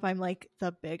don't know if I'm like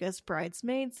the biggest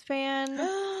Bridesmaids fan.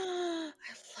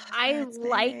 I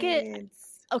like it.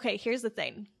 Okay, here's the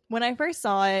thing. When I first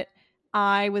saw it,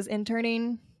 I was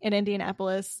interning in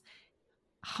Indianapolis,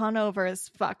 hungover as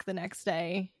fuck the next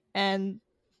day, and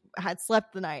had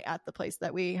slept the night at the place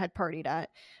that we had partied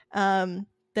at.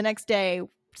 The next day,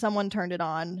 someone turned it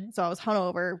on, so I was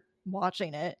hungover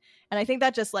watching it, and I think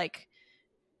that just like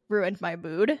ruined my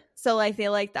mood. So I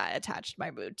feel like that attached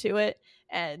my mood to it,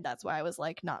 and that's why I was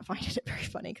like not finding it very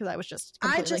funny, because I was just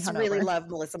hungover. Really love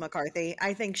Melissa McCarthy.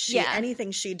 I think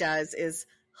anything she does is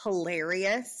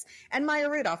hilarious, and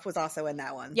Maya Rudolph was also in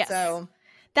that one. Yes. So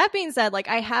that being said, like,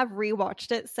 I have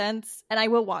rewatched it since, and I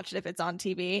will watch it if it's on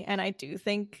TV, and I do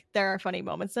think there are funny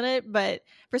moments in it, but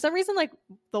for some reason, like,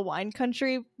 the Wine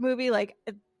Country movie, like,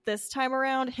 this time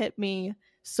around hit me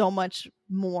so much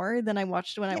more than I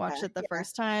watched when I watched it the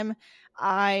first time.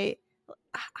 I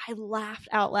laughed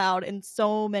out loud in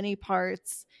so many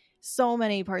parts. So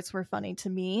many parts were funny to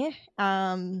me.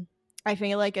 I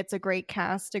feel like it's a great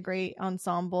cast, a great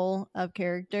ensemble of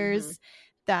characters.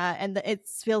 It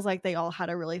feels like they all had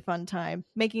a really fun time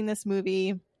making this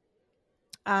movie.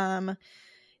 I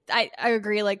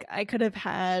agree, like, I could have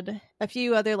had a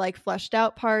few other like fleshed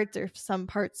out parts, or some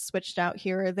parts switched out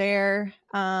here or there.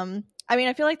 I mean,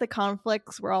 I feel like the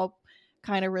conflicts were all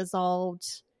kind of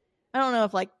resolved. I don't know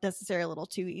if like necessarily a little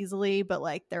too easily, but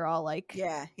like they're all like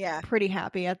pretty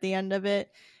happy at the end of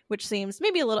it, which seems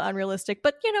maybe a little unrealistic,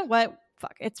 but you know what?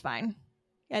 Fuck, it's fine.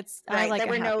 It's right. There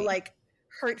were no like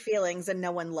hurt feelings and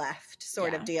no one left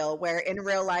sort of deal, where in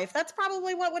real life that's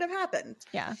probably what would have happened.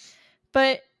 Yeah.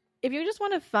 But if you just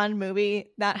want a fun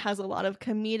movie that has a lot of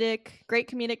great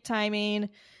comedic timing,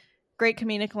 great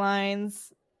comedic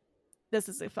lines, this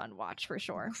is a fun watch for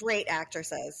sure. Great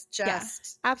actresses,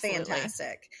 just absolutely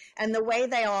fantastic. And the way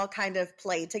they all kind of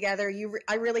play together,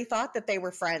 I really thought that they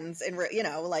were friends, and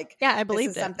I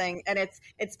believe something. And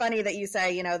it's funny that you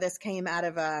say, you know, this came out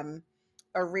of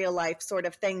a real life sort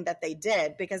of thing that they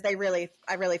did, because I really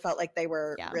felt like they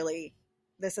were really,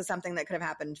 this is something that could have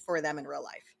happened for them in real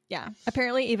life. Yeah.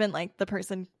 Apparently even like the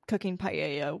person cooking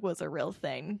paella was a real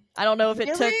thing. I don't know if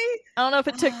it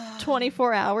took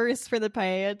 24 hours for the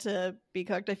paella to be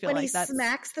cooked. I feel when he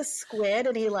smacks the squid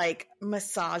and he like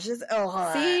massages.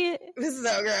 Oh, see, it was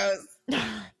so gross.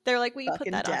 They're like, will you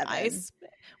put that on ice?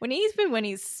 When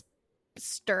he's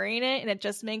stirring it, and it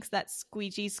just makes that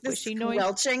squishy noise,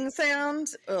 squelching sound.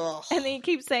 Ugh. And then he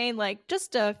keeps saying like,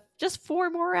 just 4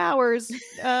 more hours.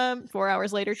 4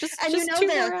 hours later, just 2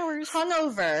 more hours.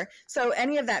 Hungover. So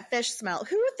any of that fish smell.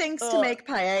 Who thinks to make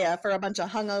paella for a bunch of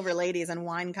hungover ladies in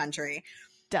Wine Country?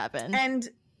 Devin. And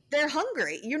they're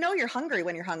hungry. You know you're hungry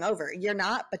when you're hungover. You're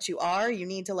not, but you are. You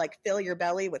need to like fill your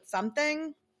belly with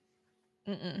something.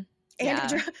 And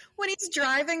when he's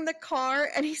driving the car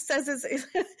and he says,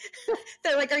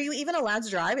 they're like, are you even allowed to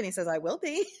drive? And he says, I will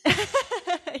be.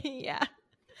 Yeah.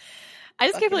 I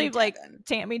just can't believe like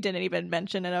Tammy didn't even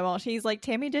mention it at all. She's like,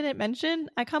 Tammy didn't mention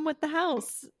I come with the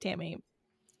house. Tammy.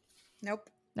 Nope,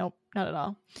 not at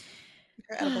all.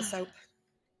 Her edible soap.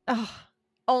 Oh,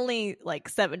 only like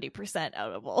 70%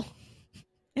 edible.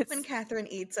 When Catherine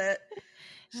eats it.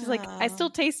 She's like, I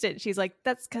still taste it. She's like,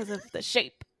 that's because of the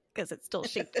shape. Because it's still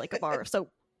shaped like a bar of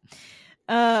soap.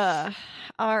 All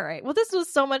right. Well, this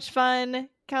was so much fun,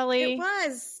 Kelly. It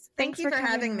was. Thank you for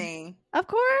having me. Of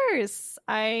course.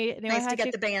 Nice to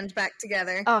get the band back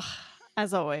together. Oh,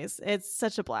 as always. It's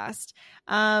such a blast.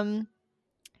 I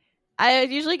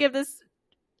usually give this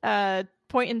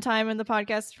point in time in the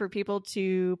podcast for people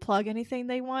to plug anything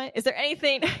they want. Is there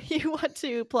anything you want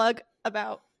to plug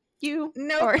about you?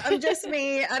 No, I'm just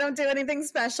me. I don't do anything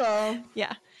special.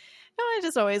 Yeah. I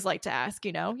just always like to ask,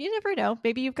 you never know.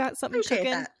 Maybe you've got something Appreciate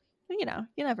cooking. that.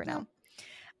 You never know.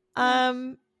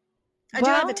 I do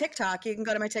have a TikTok. You can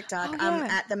go to my TikTok. I'm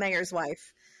at the mayor's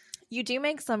wife. You do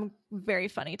make some very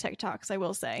funny TikToks, I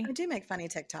will say. I do make funny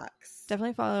TikToks.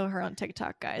 Definitely follow her on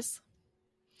TikTok, guys.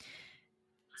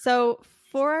 So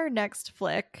for our next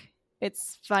flick,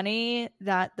 it's funny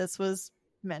that this was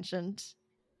mentioned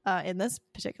in this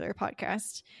particular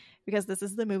podcast, because this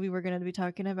is the movie we're going to be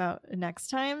talking about next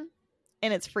time,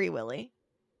 and it's Free Willy.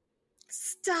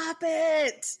 Stop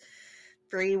it!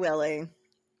 Free Willy.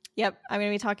 Yep, I'm going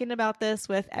to be talking about this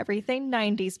with Everything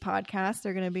 90s podcast.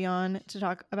 They're going to be on to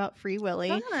talk about Free Willy.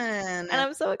 Fun. And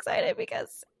I'm so excited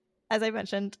because, as I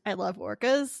mentioned, I love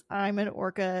orcas. I'm an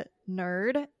orca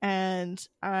nerd, and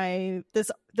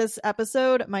this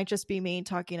episode might just be me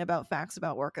talking about facts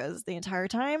about orcas the entire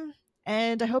time.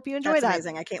 And I hope you enjoy that. That's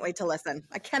amazing. I can't wait to listen.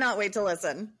 I cannot wait to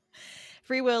listen.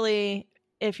 Free Willy,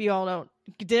 if you all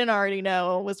didn't already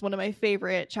know, was one of my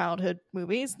favorite childhood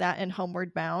movies, that and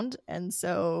Homeward Bound. And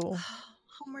so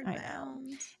Homeward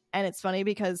Bound. And it's funny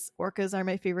because orcas are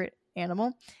my favorite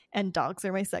animal and dogs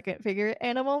are my second favorite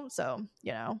animal. So,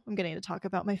 I'm getting to talk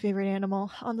about my favorite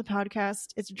animal on the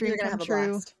podcast. It's a dream come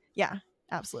true. Yeah,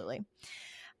 absolutely.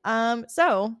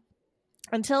 So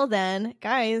until then,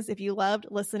 guys, if you loved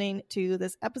listening to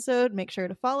this episode, make sure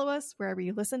to follow us wherever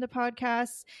you listen to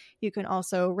podcasts. You can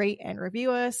also rate and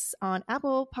review us on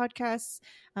Apple Podcasts.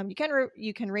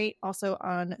 You can rate also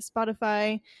on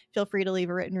Spotify. Feel free to leave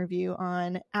a written review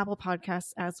on Apple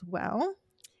Podcasts as well.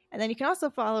 And then you can also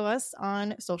follow us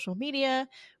on social media.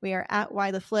 We are at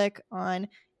Why the Flick on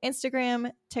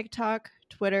Instagram, TikTok,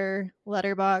 Twitter,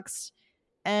 Letterboxd,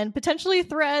 and potentially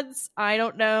Threads. I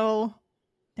don't know.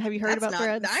 Have you heard about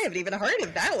Threads? I haven't even heard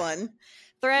of that one.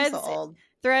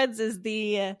 Threads is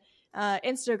the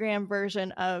Instagram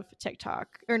version of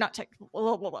TikTok, or not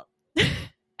TikTok.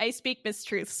 I speak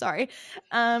mistruth. Sorry.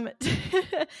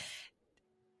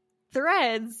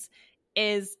 Threads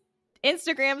is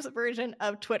Instagram's version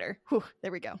of Twitter. Whew,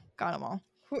 there we go. Got them all.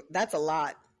 That's a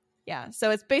lot. Yeah. So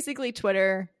it's basically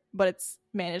Twitter, but it's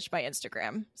managed by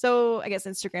Instagram. So I guess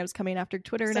Instagram's coming after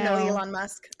Twitter now. No Elon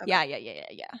Musk. Okay.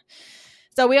 Yeah.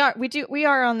 So we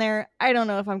are on there. I don't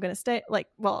know if I'm going to stay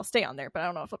I'll stay on there, but I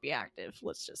don't know if I'll be active.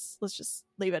 Let's just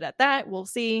leave it at that. We'll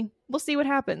see what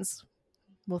happens.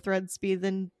 Will Threads be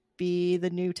the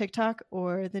new TikTok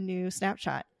or the new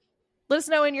Snapchat? Let us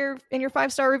know in your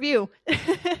 5-star review.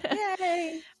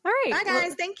 Yay. All right. Bye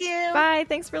guys. Thank you. Bye.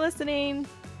 Thanks for listening.